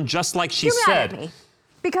shutting down just like she said. You're mad at me.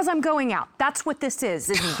 Because I'm going out. That's what this is,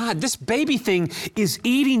 isn't it? God, this baby thing is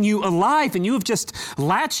eating you alive, and you have just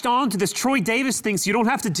latched on to this Troy Davis thing so you don't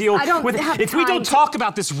have to deal with it. If we don't talk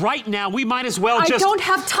about this right now, we might as well just... I don't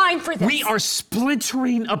have time for this. We are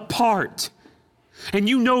splintering apart. And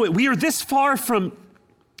you know it. We are this far from...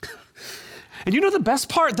 And you know the best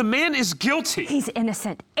part? The man is guilty. He's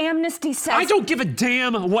innocent. Amnesty says... I don't give a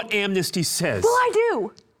damn what Amnesty says. Well, I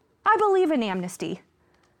do. I believe in amnesty.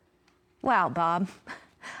 Wow, Bob.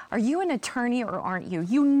 Are you an attorney or aren't you?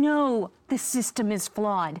 You know the system is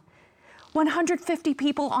flawed. 150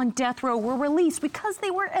 people on death row were released because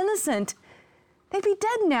they were innocent. They'd be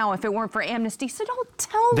dead now if it weren't for amnesty, so don't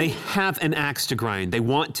tell me. They have an axe to grind. They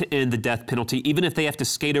want to end the death penalty, even if they have to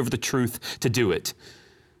skate over the truth to do it.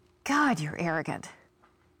 God, you're arrogant.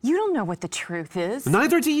 You don't know what the truth is.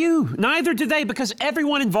 Neither do you. Neither do they, because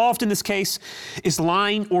everyone involved in this case is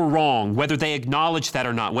lying or wrong, whether they acknowledge that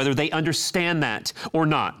or not, whether they understand that or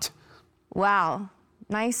not. Wow.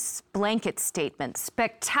 Nice blanket statement.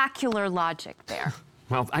 Spectacular logic there.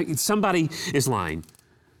 Well, somebody is lying.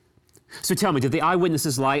 So tell me, did the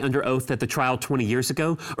eyewitnesses lie under oath at the trial 20 years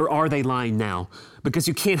ago, or are they lying now? Because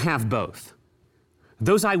you can't have both.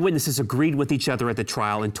 Those eyewitnesses agreed with each other at the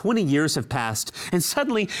trial, and 20 years have passed, and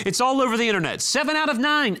suddenly it's all over the internet. 7 out of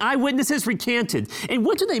 9 eyewitnesses recanted. And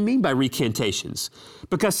what do they mean by recantations?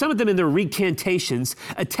 Because some of them in their recantations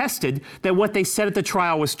attested that what they said at the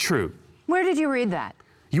trial was true. Where did you read that?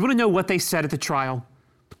 You want to know what they said at the trial?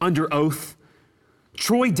 Under oath?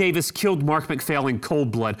 Troy Davis killed Mark McPhail in cold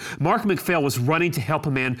blood. Mark McPhail was running to help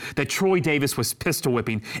a man that Troy Davis was pistol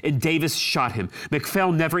whipping, and Davis shot him.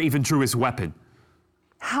 McPhail never even drew his weapon.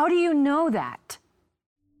 How do you know that?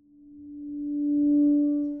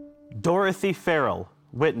 Dorothy Farrell,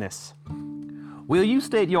 witness. Will you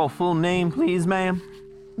state your full name, please, ma'am?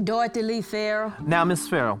 Dorothy Lee Farrell. Now, Miss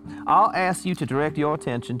Farrell, I'll ask you to direct your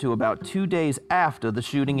attention to about 2 days after the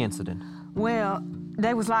shooting incident. Well,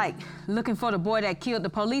 they was like looking for the boy that killed the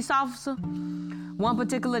police officer. One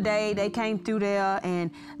particular day, they came through there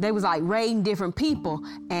and they was like raiding different people,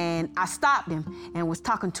 and I stopped them and was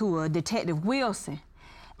talking to a Detective Wilson.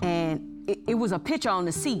 And it was a picture on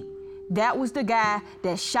the seat. That was the guy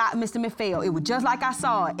that shot Mr. McPhail. It was just like I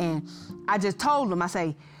saw it. And I just told him, I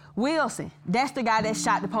say, Wilson, that's the guy that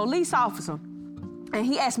shot the police officer. And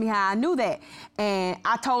he asked me how I knew that. And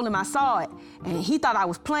I told him I saw it. And he thought I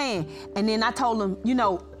was playing. And then I told him, you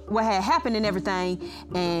know, what had happened and everything.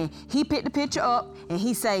 And he picked the picture up and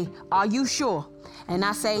he say, are you sure? And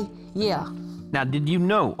I say, yeah. Now, did you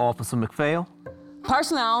know Officer McPhail?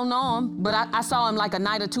 Personally, I don't know him, but I saw him like a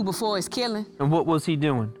night or two before his killing. And what was he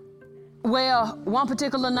doing? Well, one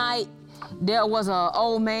particular night, there was an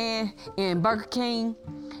old man in Burger King.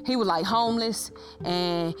 He was like homeless,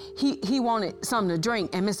 and he wanted something to drink,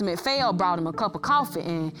 and Mr. McPhail brought him a cup of coffee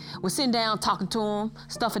and was sitting down talking to him,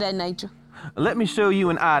 stuff of that nature. Let me show you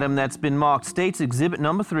an item that's been marked State's Exhibit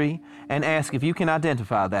Number 3 and ask if you can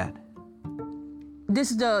identify that.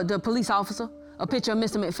 This is the police officer, a picture of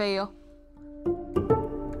Mr. McPhail.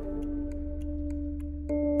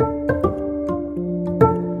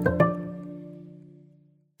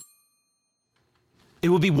 It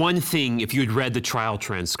would be one thing if you had read the trial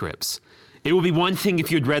transcripts. It would be one thing if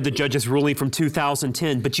you had read the judge's ruling from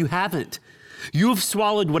 2010, but you haven't. You have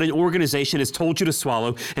swallowed what an organization has told you to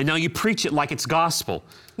swallow, and now you preach it like it's gospel.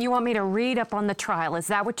 You want me to read up on the trial? Is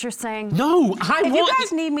that what you're saying? No, If you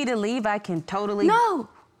guys need me to leave, I can totally... No,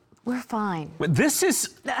 we're fine. This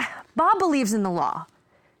is... Bob believes in the law.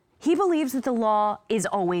 He believes that the law is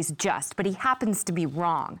always just, but he happens to be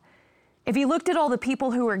wrong. If he looked at all the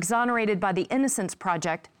people who were exonerated by the Innocence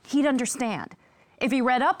Project, he'd understand. If he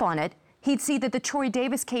read up on it, he'd see that the Troy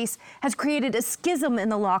Davis case has created a schism in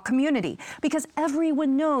the law community because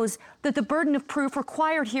everyone knows that the burden of proof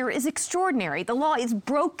required here is extraordinary. The law is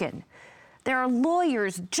broken. There are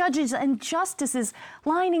lawyers, judges, and justices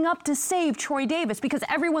lining up to save Troy Davis because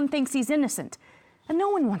everyone thinks he's innocent. And no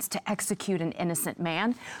one wants to execute an innocent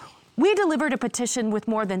man. We delivered a petition with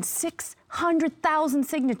more than 600,000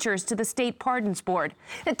 signatures to the State Pardons Board.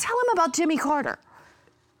 Now, tell him about Jimmy Carter.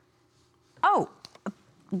 Oh,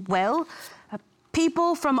 well,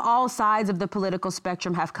 people from all sides of the political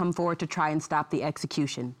spectrum have come forward to try and stop the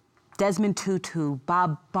execution. Desmond Tutu,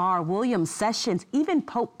 Bob Barr, William Sessions, even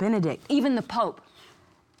Pope Benedict. Even the Pope.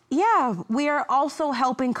 Yeah, we are also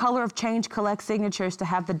helping Color of Change collect signatures to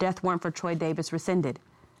have the death warrant for Troy Davis rescinded.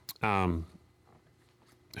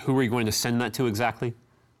 Who are you going to send that to exactly?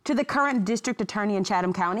 To the current district attorney in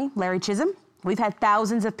Chatham County, Larry Chisholm. We've had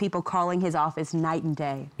thousands of people calling his office night and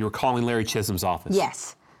day. You were calling Larry Chisholm's office?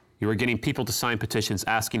 Yes. You were getting people to sign petitions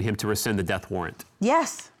asking him to rescind the death warrant?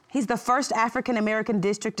 Yes. He's the first African-American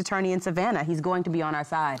district attorney in Savannah. He's going to be on our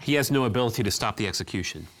side. He has no ability to stop the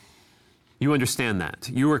execution. You understand that.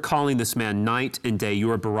 You are calling this man night and day. You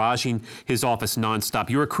are barraging his office nonstop.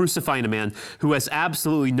 You are crucifying a man who has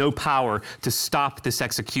absolutely no power to stop this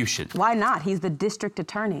execution. Why not? He's the district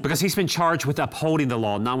attorney. Because he's been charged with upholding the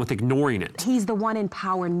law, not with ignoring it. He's the one in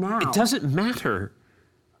power now. It doesn't matter.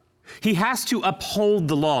 He has to uphold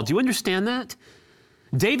the law. Do you understand that?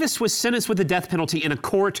 Davis was sentenced with the death penalty in a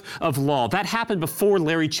court of law. That happened before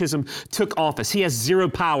Larry Chisholm took office. He has zero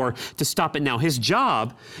power to stop it now. His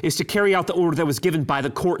job is to carry out the order that was given by the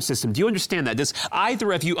court system. Do you understand that? Does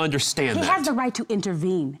either of you understand that? He has the right to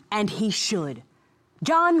intervene, and he should.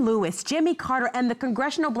 John Lewis, Jimmy Carter, and the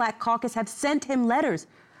Congressional Black Caucus have sent him letters.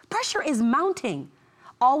 Pressure is mounting.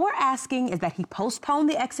 All we're asking is that he postpone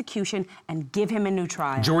the execution and give him a new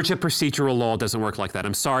trial. Georgia procedural law doesn't work like that.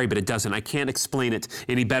 I'm sorry, but it doesn't. I can't explain it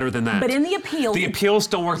any better than that. But in the appeal... The appeals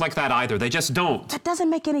don't work like that either. They just don't. That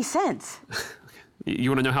doesn't make any sense.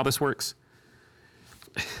 You want to know how this works?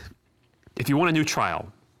 If you want a new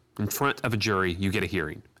trial, in front of a jury, you get a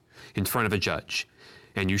hearing. In front of a judge.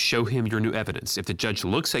 And you show him your new evidence. If the judge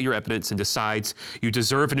looks at your evidence and decides you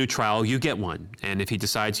deserve a new trial, you get one. And if he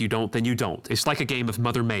decides you don't, then you don't. It's like a game of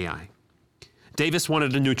Mother May I. Davis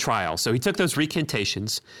wanted a new trial, so he took those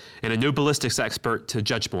recantations and a new ballistics expert to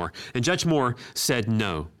Judge Moore. And Judge Moore said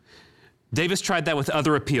no. Davis tried that with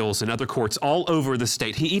other appeals and other courts all over the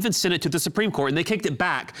state. He even sent it to the Supreme Court, and they kicked it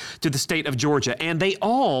back to the state of Georgia. And they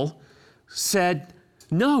all said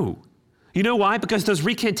no. You know why? Because those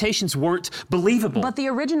recantations weren't believable. But the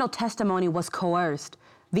original testimony was coerced.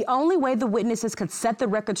 The only way the witnesses could set the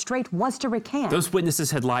record straight was to recant. Those witnesses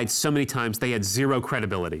had lied so many times, they had zero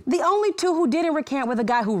credibility. The only two who didn't recant were the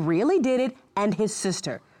guy who really did it and his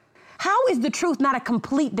sister. How is the truth not a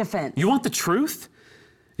complete defense? You want the truth?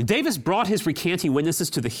 Davis brought his recanting witnesses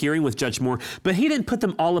to the hearing with Judge Moore, but he didn't put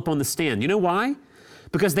them all up on the stand. You know why?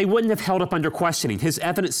 Because they wouldn't have held up under questioning. His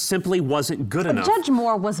evidence simply wasn't good enough. Judge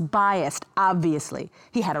Moore was biased, obviously.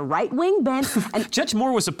 He had a right-wing bent and... Judge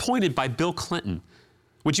Moore was appointed by Bill Clinton.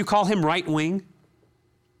 Would you call him right-wing?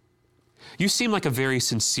 You seem like a very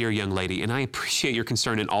sincere young lady, and I appreciate your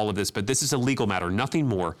concern in all of this, but this is a legal matter, nothing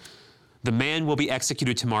more. The man will be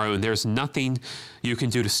executed tomorrow, and there's nothing you can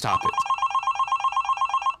do to stop it.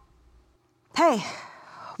 Hey,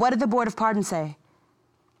 what did the Board of Pardons say?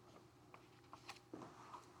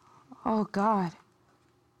 Oh, God.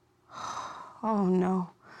 Oh, no.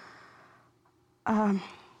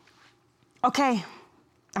 Okay,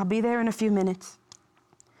 I'll be there in a few minutes.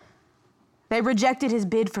 They rejected his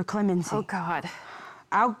bid for clemency. Oh, God.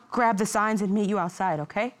 I'll grab the signs and meet you outside,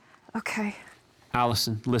 okay? Okay.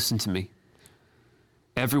 Allison, listen to me.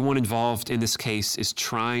 Everyone involved in this case is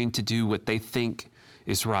trying to do what they think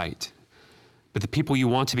is right. But the people you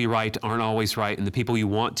want to be right aren't always right, and the people you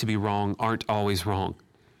want to be wrong aren't always wrong.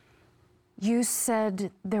 You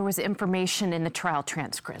said there was information in the trial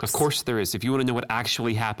transcripts. Of course there is. If you want to know what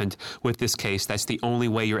actually happened with this case, that's the only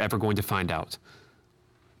way you're ever going to find out.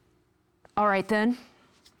 All right, then.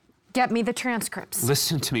 Get me the transcripts.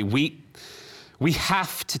 Listen to me. We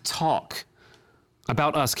have to talk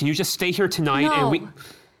about us. Can you just stay here tonight No. and we...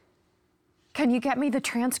 Can you get me the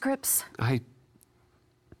transcripts?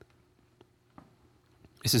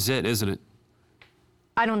 This is it, isn't it?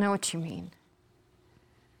 I don't know what you mean.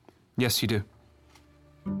 Yes, you do.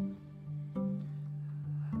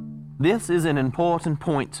 This is an important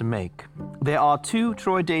point to make. There are two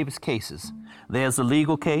Troy Davis cases. There's the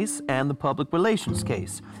legal case and the public relations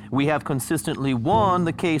case. We have consistently won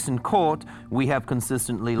the case in court. We have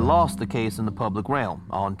consistently lost the case in the public realm,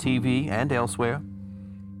 on TV and elsewhere.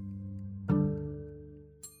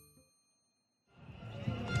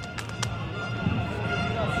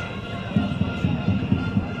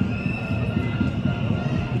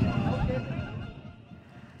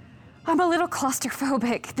 I'm a little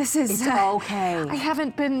claustrophobic. This is... It's okay. I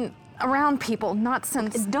haven't been around people, not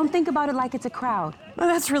since... Don't think about it like it's a crowd. Well,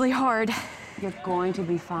 that's really hard. You're going to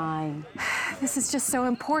be fine. This is just so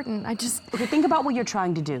important. Okay, think about what you're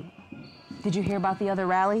trying to do. Did you hear about the other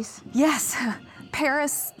rallies? Yes.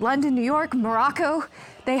 Paris, London, New York, Morocco.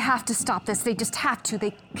 They have to stop this. They just have to.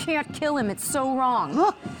 They can't kill him. It's so wrong.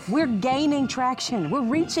 Look, we're gaining traction. We're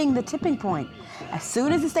reaching the tipping point. As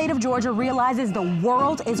soon as the state of Georgia realizes the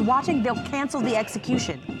world is watching, they'll cancel the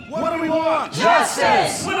execution. What do we want?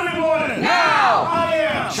 Justice! When do we want it? Now! I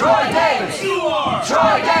am. Troy Davis! You are.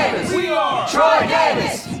 Troy Davis! We are. Troy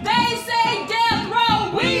Davis! They say death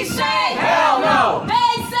row, we say hell no!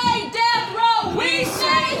 They say death row, we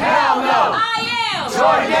say hell no! I am.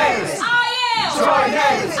 Troy Davis! I am. Troy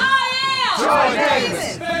Davis! I am. Troy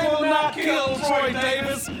Davis! They will not kill Troy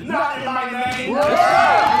Davis. Not in my name.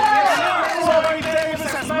 Troy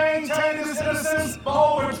Davis has maintained his innocence for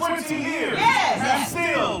over 20 years. Yes. And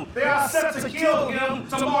still, they are set to kill him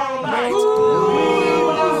tomorrow night.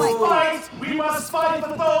 We must fight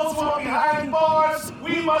for those who are behind bars.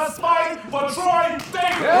 We must fight for Troy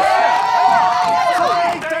Davis.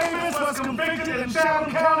 Troy Davis was convicted in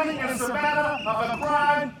Chatham County in Savannah of a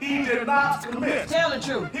crime he did not commit. Tell the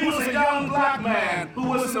truth. He was a young black man who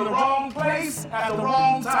was in the wrong place at the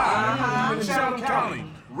wrong time in Chatham County.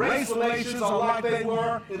 Race relations are like they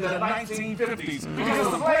were in the 1950s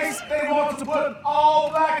because the place they wanted to put all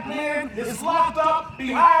black men is locked up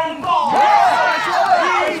behind bars.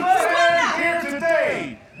 We stand here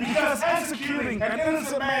today because executing an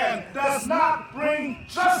innocent man does not bring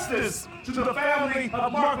justice to the family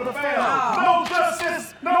of Mark LaFell. No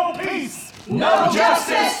justice, no peace. No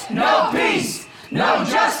justice, no peace. No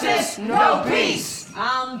justice, no peace.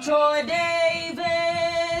 I'm Troy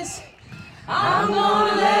Davis. I'm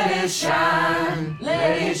gonna let it shine,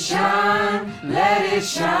 let it shine, let it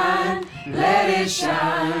shine, let it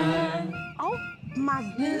shine. Oh my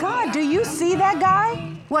God, do you see that guy?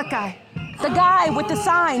 What guy? The guy with the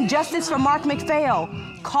sign, Justice for Mark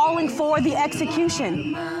McPhail, calling for the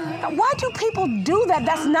execution. Why do people do that?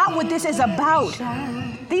 That's not what this is about.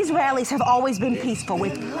 These rallies have always been peaceful,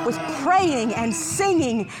 with praying and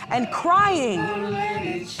singing and crying.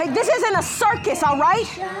 Hey, this isn't a circus, all right?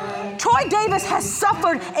 Troy Davis has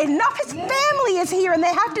suffered enough. His family is here, and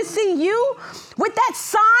they have to see you with that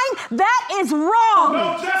sign. That is wrong.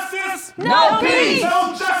 No justice. No peace.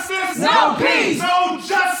 No justice. No peace. No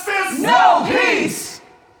justice. No peace.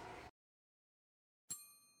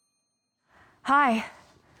 Hi.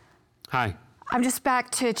 Hi. I'm just back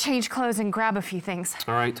to change clothes and grab a few things.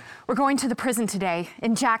 All right. We're going to the prison today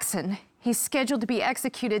in Jackson. He's scheduled to be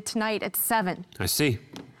executed tonight at 7. I see.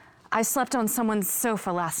 I slept on someone's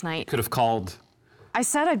sofa last night. Could have called. I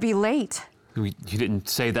said I'd be late. You didn't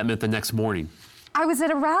say that meant the next morning. I was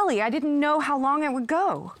at a rally. I didn't know how long it would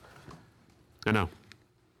go. I know.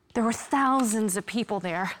 There were thousands of people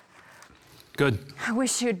there. Good. I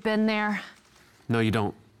wish you'd been there. No, you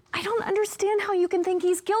don't. I don't understand how you can think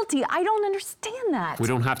he's guilty. I don't understand that. We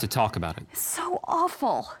don't have to talk about it. It's so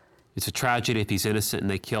awful. It's a tragedy if he's innocent and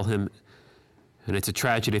they kill him. And it's a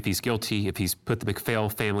tragedy if he's guilty, if he's put the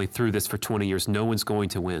McPhail family through this for 20 years. No one's going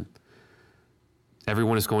to win.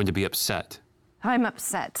 Everyone is going to be upset. I'm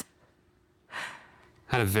upset.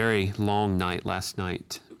 Had a very long night last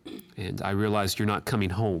night, and I realized you're not coming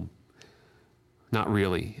home. Not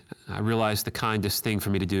really. I realized the kindest thing for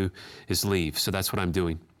me to do is leave, so that's what I'm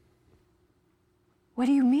doing. What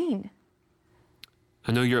do you mean?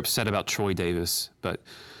 I know you're upset about Troy Davis, but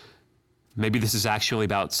Maybe this is actually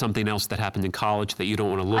about something else that happened in college that you don't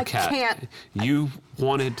want to look at. I can't. You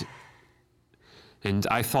wanted, and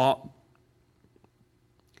I thought,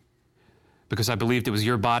 because I believed it was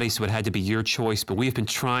your body, so it had to be your choice, but we've been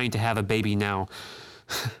trying to have a baby now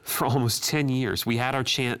for almost 10 years. We had our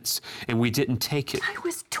chance, and we didn't take it. I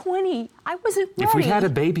was 20. I wasn't ready. If we had a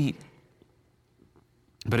baby,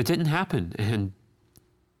 but it didn't happen, and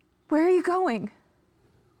Where are you going?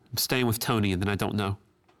 I'm staying with Tony, and then I don't know.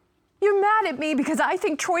 You're mad at me because I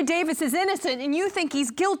think Troy Davis is innocent and you think he's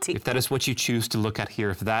guilty. If that is what you choose to look at here,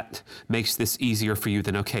 if that makes this easier for you,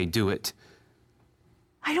 then okay, do it.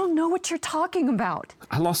 I don't know what you're talking about.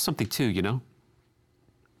 I lost something too, you know?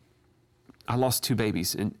 I lost 2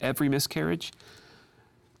 babies. In every miscarriage,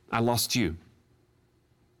 I lost you.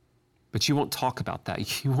 But you won't talk about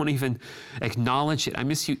that. You won't even acknowledge it. I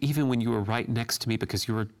miss you even when you were right next to me because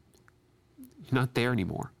you're not there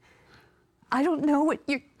anymore. I don't know what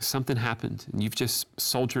you... Something happened, and you've just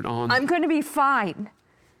soldiered on. I'm going to be fine.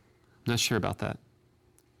 I'm not sure about that.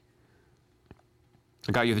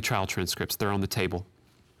 I got you the trial transcripts. They're on the table.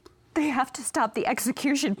 They have to stop the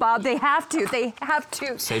execution, Bob. They have to. They have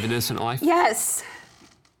to. Save an innocent life? Yes.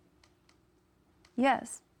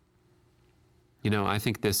 Yes. You know, I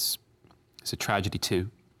think this is a tragedy too,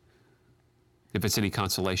 if it's any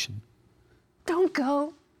consolation. Don't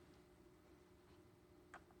go.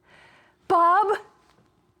 Bob?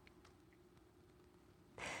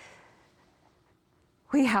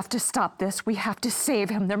 We have to stop this. We have to save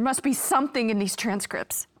him. There must be something in these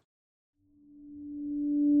transcripts.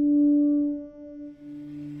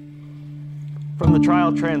 From the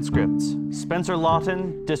trial transcripts, Spencer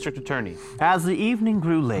Lawton, District Attorney. As the evening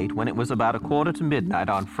grew late, when it was about 1:45 midnight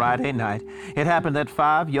on Friday night, it happened that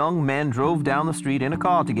 5 young men drove down the street in a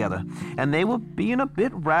car together, and they were being a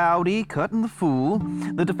bit rowdy, cutting the fool.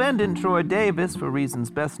 The defendant, Troy Davis, for reasons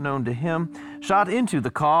best known to him, shot into the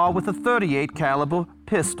car with a .38 caliber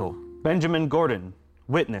pistol. Benjamin Gordon,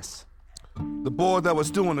 witness. The boy that was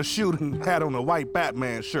doing the shooting had on a white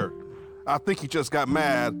Batman shirt. I think he just got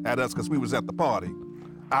mad at us because we was at the party.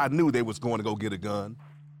 I knew they was going to go get a gun.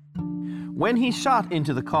 When he shot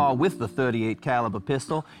into the car with the .38 caliber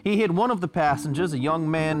pistol, he hit one of the passengers, a young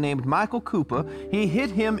man named Michael Cooper. He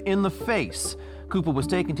hit him in the face. Cooper was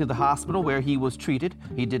taken to the hospital where he was treated.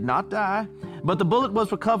 He did not die, but the bullet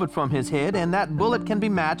was recovered from his head, and that bullet can be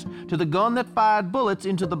matched to the gun that fired bullets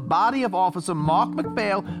into the body of Officer Mark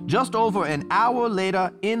McPhail just over an hour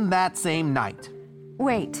later in that same night.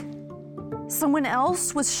 Wait. Someone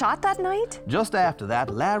else was shot that night? Just after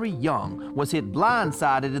that, Larry Young was hit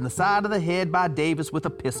blindsided in the side of the head by Davis with a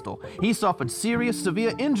pistol. He suffered serious,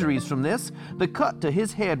 severe injuries from this. The cut to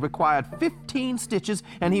his head required 15 stitches,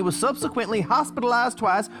 and he was subsequently hospitalized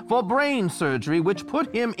twice for brain surgery, which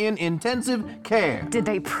put him in intensive care. Did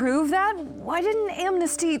they prove that? Why didn't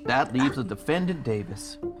Amnesty... That leaves the defendant,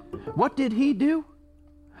 Davis. What did he do?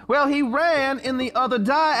 Well, he ran in the other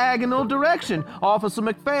diagonal direction. Officer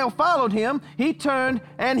McPhail followed him. He turned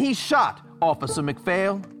and he shot Officer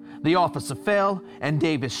McPhail. The officer fell, and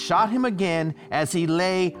Davis shot him again as he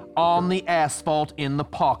lay on the asphalt in the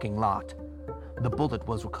parking lot. The bullet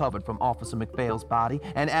was recovered from Officer McPhail's body,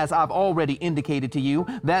 and as I've already indicated to you,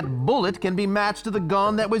 that bullet can be matched to the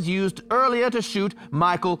gun that was used earlier to shoot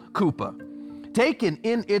Michael Cooper. Taken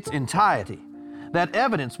in its entirety, that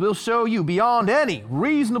evidence will show you beyond any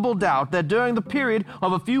reasonable doubt that during the period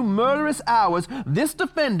of a few murderous hours, this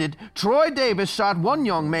defendant, Troy Davis, shot one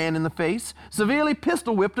young man in the face, severely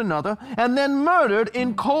pistol-whipped another, and then murdered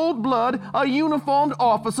in cold blood a uniformed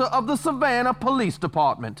officer of the Savannah Police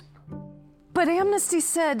Department. But Amnesty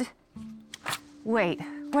said... Wait,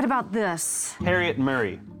 what about this? Harriet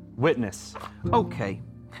Murray, witness. Okay.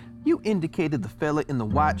 You indicated the fella in the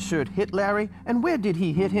white shirt hit Larry, and where did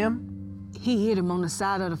he hit him? He hit him on the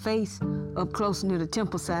side of the face, up close near the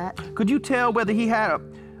temple side. Could you tell whether he had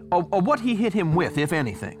or what he hit him with, if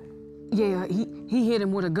anything? Yeah, he hit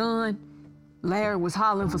him with a gun. Larry was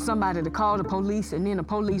hollering for somebody to call the police, and then the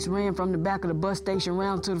police ran from the back of the bus station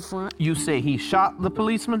round to the front. You say he shot the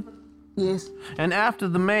policeman? Yes. And after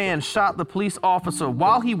the man shot the police officer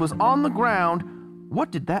while he was on the ground,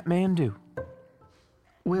 what did that man do?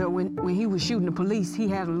 Well, when he was shooting the police, he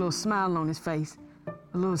had a little smile on his face.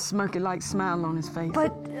 A little smirky-like smile on his face.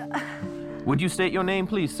 But... Would you state your name,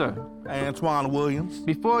 please, sir? Antoine Williams.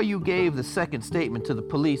 Before you gave the second statement to the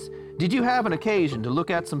police, did you have an occasion to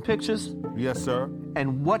look at some pictures? Yes, sir.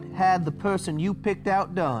 And what had the person you picked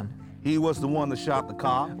out done? He was the one that shot the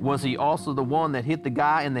cop. Was he also the one that hit the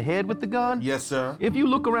guy in the head with the gun? Yes, sir. If you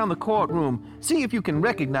look around the courtroom, see if you can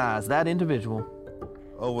recognize that individual.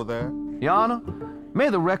 Over there? Your Honor, May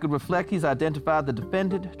the record reflect he's identified the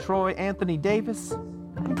defendant, Troy Anthony Davis.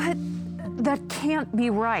 But that can't be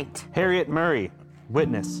right. Harriet Murray,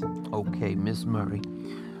 witness. Okay, Miss Murray.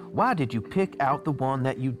 Why did you pick out the one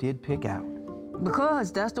that you did pick out?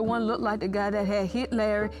 Because that's the one looked like the guy that had hit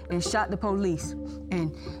Larry and shot the police.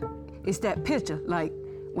 And it's that picture. Like,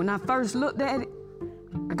 when I first looked at it,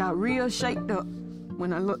 I got real shaked up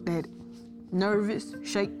when I looked at it. Nervous,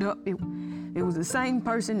 shaked up. It was the same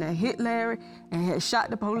person that hit Larry and had shot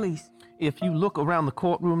the police. If you look around the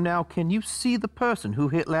courtroom now, can you see the person who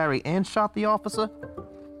hit Larry and shot the officer?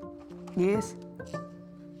 Yes.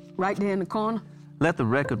 Right there in the corner. Let the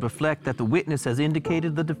record reflect that the witness has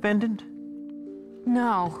indicated the defendant.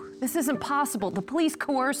 No, this isn't possible. The police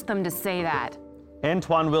coerced them to say that.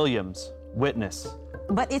 Antoine Williams, witness.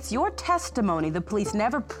 But it's your testimony. The police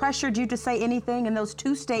never pressured you to say anything in those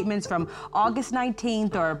two statements from August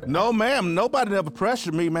 19th or... No, ma'am. Nobody ever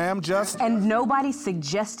pressured me, ma'am. Just... And nobody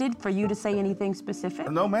suggested for you to say anything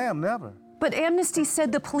specific? No, ma'am. Never. But Amnesty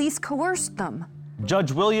said the police coerced them.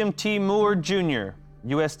 Judge William T. Moore, Jr.,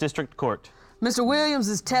 U.S. District Court. Mr.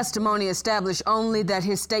 Williams' testimony established only that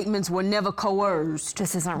his statements were never coerced.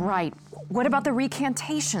 This isn't right. What about the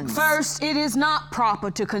recantations? First, it is not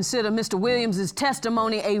proper to consider Mr. Williams'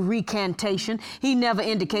 testimony a recantation. He never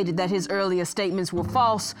indicated that his earlier statements were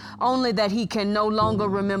false, only that he can no longer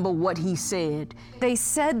remember what he said. They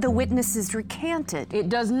said the witnesses recanted. It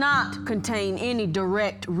does not contain any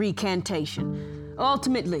direct recantation.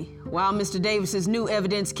 Ultimately, while Mr. Davis's new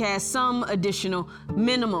evidence casts some additional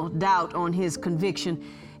minimal doubt on his conviction,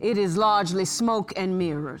 it is largely smoke and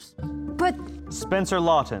mirrors. But... Spencer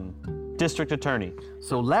Lawton, District Attorney.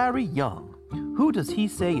 So Larry Young, who does he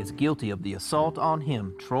say is guilty of the assault on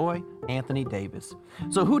him, Troy Anthony Davis?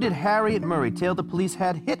 So who did Harriet Murray tell the police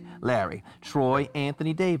had hit Larry? Troy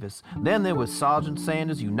Anthony Davis. Then there was Sergeant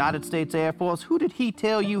Sanders, United States Air Force. Who did he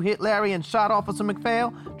tell you hit Larry and shot Officer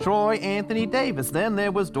McPhail? Troy Anthony Davis. Then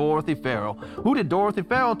there was Dorothy Farrell. Who did Dorothy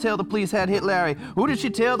Farrell tell the police had hit Larry? Who did she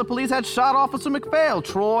tell the police had shot Officer McPhail?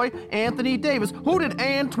 Troy Anthony Davis. Who did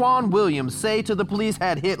Antoine Williams say to the police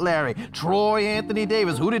had hit Larry? Troy Anthony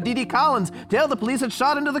Davis. Who did Dee Collins tell the police had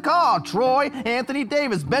shot into the car? Troy Anthony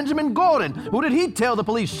Davis. Benjamin Gordon. Who did he tell the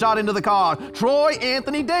police shot into the car? Troy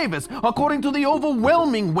Anthony Davis. According to the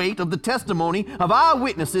overwhelming weight of the testimony of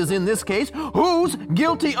eyewitnesses in this case, who's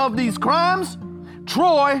guilty of these crimes?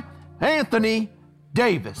 Troy Anthony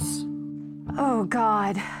Davis. Oh,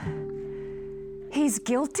 God. He's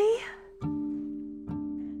guilty?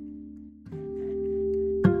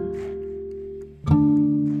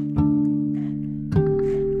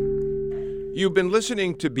 You've been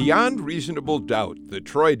listening to Beyond Reasonable Doubt, the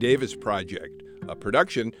Troy Davis Project, a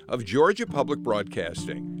production of Georgia Public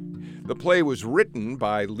Broadcasting. The play was written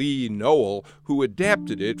by Lee Noel, who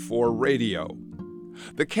adapted it for radio.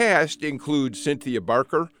 The cast includes Cynthia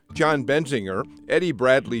Barker, John Benzinger, Eddie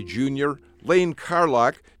Bradley Jr., Lane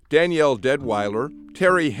Carlock, Danielle Deadweiler,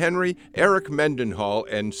 Terry Henry, Eric Mendenhall,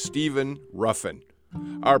 and Stephen Ruffin.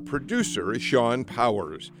 Our producer is Sean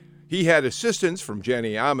Powers. He had assistance from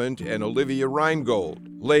Jenny Amond and Olivia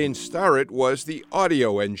Reingold. Lane Starrett was the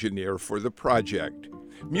audio engineer for the project.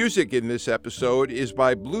 Music in this episode is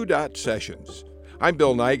by Blue Dot Sessions. I'm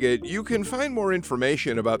Bill Nygut. You can find more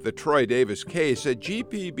information about the Troy Davis case at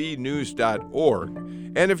gpbnews.org.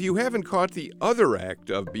 And if you haven't caught the other act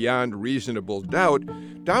of Beyond Reasonable Doubt,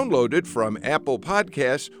 download it from Apple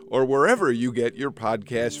Podcasts or wherever you get your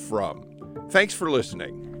podcasts from. Thanks for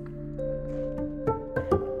listening.